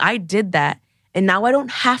power saying I did that and now I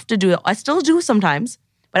don't have to do it. I still do sometimes,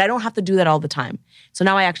 but I don't have to do that all the time. So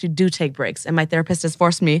now I actually do take breaks. And my therapist has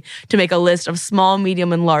forced me to make a list of small,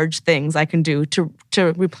 medium, and large things I can do to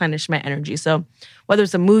replenish my energy. So whether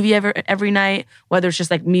it's a movie every night, whether it's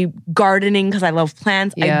just like me gardening because I love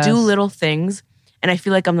plants, Yes. I do little things. And I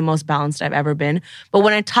feel like I'm the most balanced I've ever been. But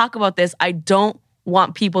when I talk about this, I don't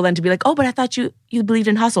want people then to be like, oh, but I thought you believed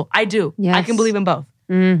in hustle. I do. Yes. I can believe in both.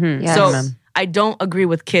 Mm-hmm. Yes. So Amen. I don't agree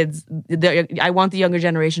with kids. I want the younger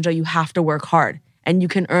generation to know you have to work hard. And you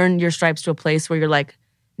can earn your stripes to a place where you're like,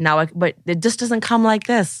 but it just doesn't come like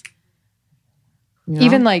this. You know?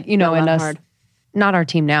 Even like, in that us, hard. not our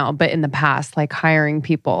team now, but in the past, like hiring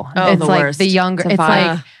people. Oh, it's the like worst. the younger, It's a it's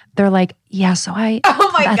vibe. like, they're like, yeah, so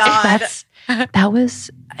Oh my God. that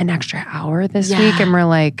was an extra hour this Yeah. week. And we're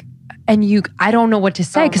like, I don't know what to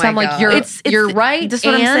say because my I'm like, God. you're right. That's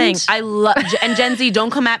what I'm saying. and- I love, and Gen Z,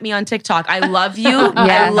 don't come at me on TikTok. I love you. I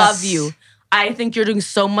Yes. love you. I think you're doing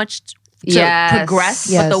so much to Yes. progress.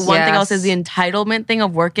 But Yes. the one thing I'll Yes. say is the entitlement thing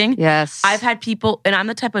of working. Yes. I've had people, and I'm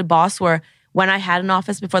the type of boss where when I had an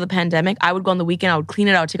office before the pandemic, I would go on the weekend, I would clean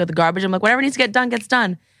it out, take out the garbage. I'm like, whatever needs to get done, gets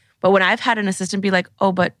done. But when I've had an assistant be like,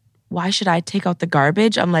 oh, but why should I take out the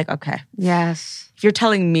garbage? I'm like, okay. Yes. If you're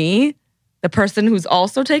telling me, the person who's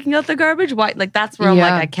also taking out the garbage, why? Like that's where I'm Yeah.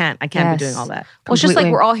 like, I can't be Yes. doing all that. Well, it's just like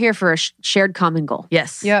Completely. we're all here for a shared common goal.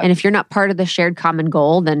 Yes. Yeah. And if you're not part of the shared common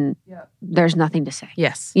goal, then there's nothing to say.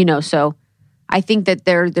 Yes. So I think that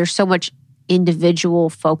there's so much individual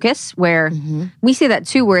focus where we see that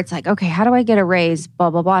too, where it's like, okay, how do I get a raise? Blah,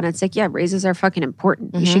 blah, blah. And it's like, yeah, raises are fucking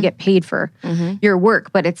important. You should get paid for your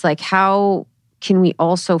work. But it's like, how can we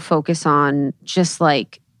also focus on just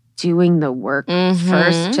like doing the work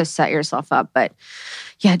first to set yourself up? But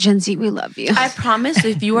yeah, Gen Z, we love you. I promise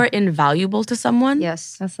if you are invaluable to someone,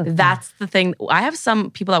 Yes. that's the thing. I have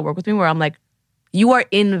some people that work with me where I'm like, you are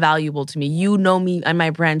invaluable to me. You know me and my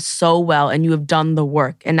brand so well and you have done the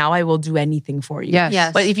work and now I will do anything for you. Yes.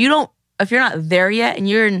 Yes. But if you're not there yet and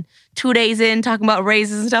you're in 2 days in talking about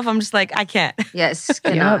raises and stuff, I'm just like, I can't. Yes.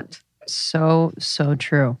 Cannot. So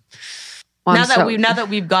true. Well, now I'm that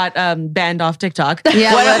we've got banned off TikTok.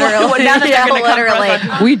 Yeah, literally. Now that they're gonna come for us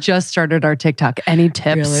literally. on- We just started our TikTok. Any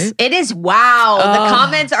tips? Really? It is wow. The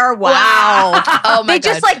comments are wow. Oh my They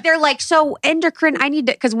just God. like, they're like, so endocrine, I need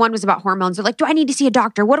to, because one was about hormones. They're like, do I need to see a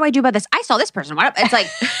doctor? What do I do about this? I saw this person. What? It's like,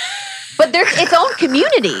 but there's its own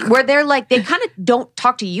community where they're like, they kind of don't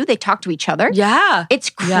talk to you. They talk to each other. Yeah. It's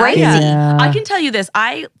crazy. Yeah. I can tell you this.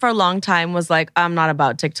 I, for a long time, was like, I'm not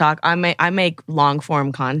about TikTok. I make long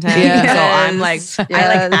form content. Yes. So I'm like, I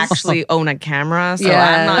Yes. like actually own a camera. So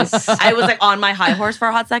Yes. I'm not, I was like on my high horse for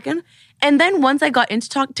a hot second. And then once I got into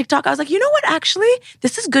TikTok, I was like, you know what? Actually,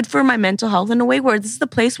 this is good for my mental health in a way where this is the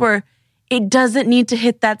place where it doesn't need to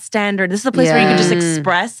hit that standard. This is a place where you can just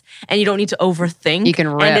express and you don't need to overthink. You can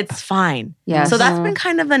rip. And it's fine. Yes. So that's been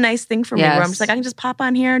kind of a nice thing for me where I'm Yes. just like, I can just pop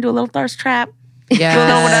on here and do a little thirst trap. Yes. Do a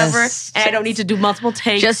little whatever. And I don't need to do multiple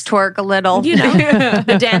takes. Just twerk a little. You know.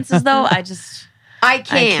 The dances though, I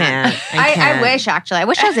can't. I can't. wish, actually. I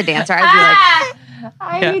wish I was a dancer. I'd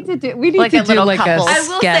I need to do. We need Like to a do little like couple. a I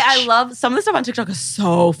will sketch. say I love some of the stuff on TikTok is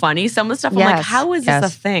so funny. Some of the stuff I'm like, Yes. how is this Yes.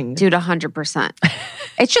 a thing? be like, dude, 100%.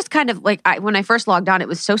 It's just kind of like when I first logged on, it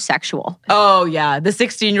was so sexual. Oh yeah, the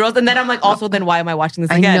 16-year-olds, and then I'm like, also, then why am I watching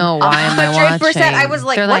this again? I know, why am I watching? I was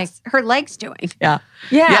like, They're what's her legs doing? Yeah.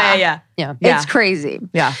 Yeah. It's crazy.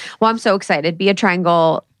 Yeah. Well, I'm so excited. Be a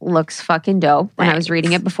Triangle looks fucking dope. When I was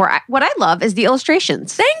reading it before, what I love is the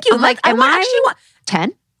illustrations. Thank you. I'm like, am I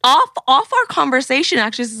 10? Off our conversation,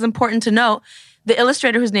 actually, this is important to note. The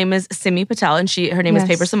illustrator, whose name is Simi Patel, and her name is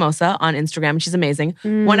Paper Samosa on Instagram, and she's amazing.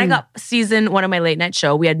 When I got season 1 of my late night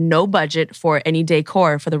show, we had no budget for any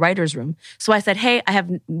decor for the writer's room. So I said, hey,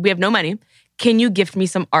 we have no money. Can you gift me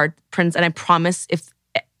some art prints? And I promise if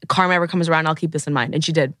Karma ever comes around, I'll keep this in mind. And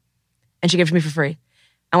she did. And she gave it to me for free.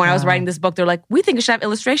 And when I was writing this book, they're like, we think it should have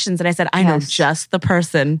illustrations. And I said, I know just the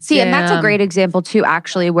person. See, and that's a great example too,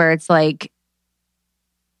 actually, where it's like,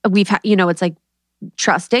 it's like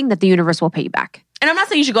trusting that the universe will pay you back. And I'm not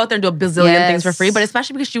saying you should go out there and do a bazillion things for free, but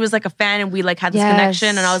especially because she was like a fan and we like had this connection.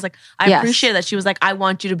 And I was like, I appreciate that. She was like, I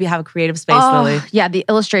want you to have a creative space, Lily. Yeah, the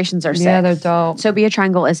illustrations are sick. Yeah, they're dope. So Be a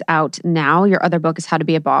Triangle is out now. Your other book is How to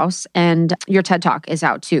Be a Boss. And your TED Talk is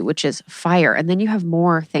out too, which is fire. And then you have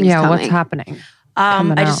more things coming. What's happening?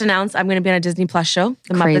 I just announced I'm going to be on a Disney Plus show,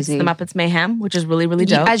 The Muppets Mayhem, which is really, really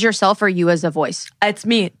dope. As yourself or you as a voice? It's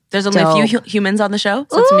me. There's only a few humans on the show,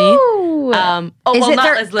 so it's me.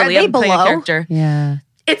 Not as Lily. I'm playing a character. Yeah.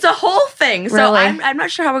 It's a whole thing. So Really? I'm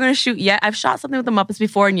not sure how we're going to shoot yet. I've shot something with the Muppets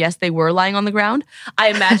before, and yes, they were lying on the ground. I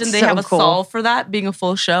imagine they have a solve for that, being a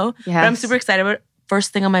full show. But I'm super excited about it.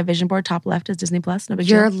 First thing on my vision board, top left, is Disney Plus. No big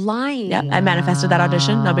deal. You're lying. Yeah, I manifested that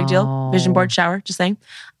audition. No big deal. Vision board, shower, just saying.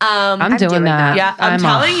 I'm doing that. Yeah, I'm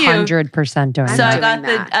telling you. 100% doing So that. I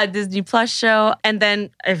got the Disney Plus show. And then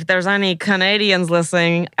if there's any Canadians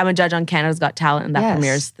listening, I'm a judge on Canada's Got Talent, and that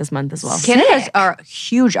premieres this month as well. Canada's a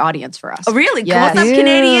huge audience for us. Oh, really? Yes. What's up,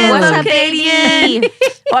 Canadian? What's What's up, up, Canadian?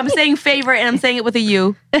 Oh, I'm saying favorite, and I'm saying it with a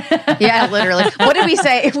U. Yeah, literally. What did we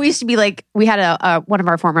say? We used to be like, we had one of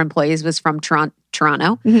our former employees was from Toronto.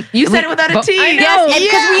 You said it without a T. I know.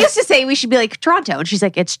 Because we used to say we should be like Toronto. And she's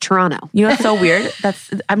like, it's Toronto. You know what's so weird?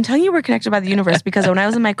 I'm telling you we're connected by the universe, because when I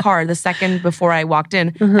was in my car, the second before I walked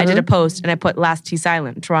in, I did a post and I put last T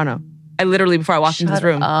silent, Toronto. I literally, before I walked into this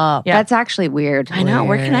room. up. Yeah. That's actually weird. I know,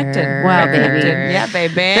 we're connected. Wow, We're baby. connected. Yeah,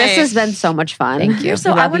 baby. This has been so much fun. Thank you.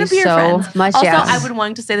 So I want to be your friends. Much, also, yes. I've been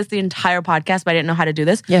wanting to say this the entire podcast, but I didn't know how to do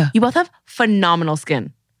this. Yeah. You both have phenomenal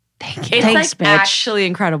skin. Thank you. It's Thanks, like bitch. actually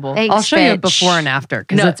incredible. Thanks, I'll show you a bitch. before and after,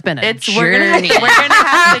 because it's been a journey. We're gonna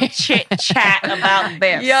have to chit chat about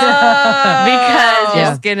this. Because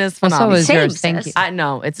your skin is phenomenal. So is Same, yours. Thank sis. you. I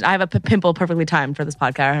know. I have a pimple perfectly timed for this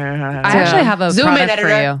podcast. I actually have a Zoom in, product for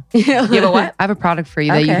editor. you. You have a what? I have a product for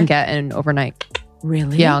you that you Okay. can get in overnight.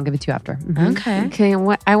 Really? Yeah, I'll give it to you after. Mhm. Okay.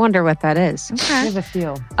 Okay, I wonder what that is. Okay. I have a few.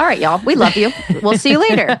 All right, y'all. We love you. We'll see you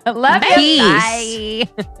later. Love you. Peace.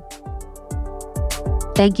 Bye.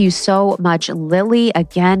 Thank you so much, Lilly.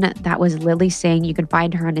 Again, that was Lilly Singh. You can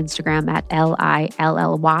find her on Instagram at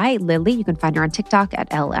Lilly. Lilly. You can find her on TikTok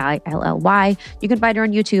at Lilly. You can find her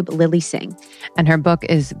on YouTube, Lilly Singh. And her book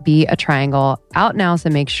is Be a Triangle, out now, so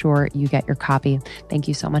make sure you get your copy. Thank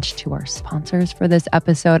you so much to our sponsors for this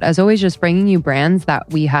episode. As always, just bringing you brands that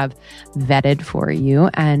we have vetted for you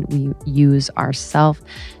and we use ourselves.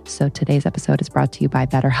 So today's episode is brought to you by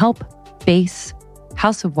BetterHelp, Base,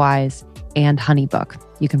 House of Wise, and HoneyBook.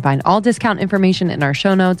 You can find all discount information in our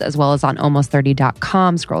show notes, as well as on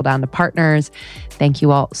almost30.com. Scroll down to partners. Thank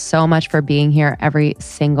you all so much for being here every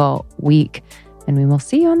single week. And we will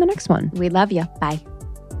see you on the next one. We love you. Bye.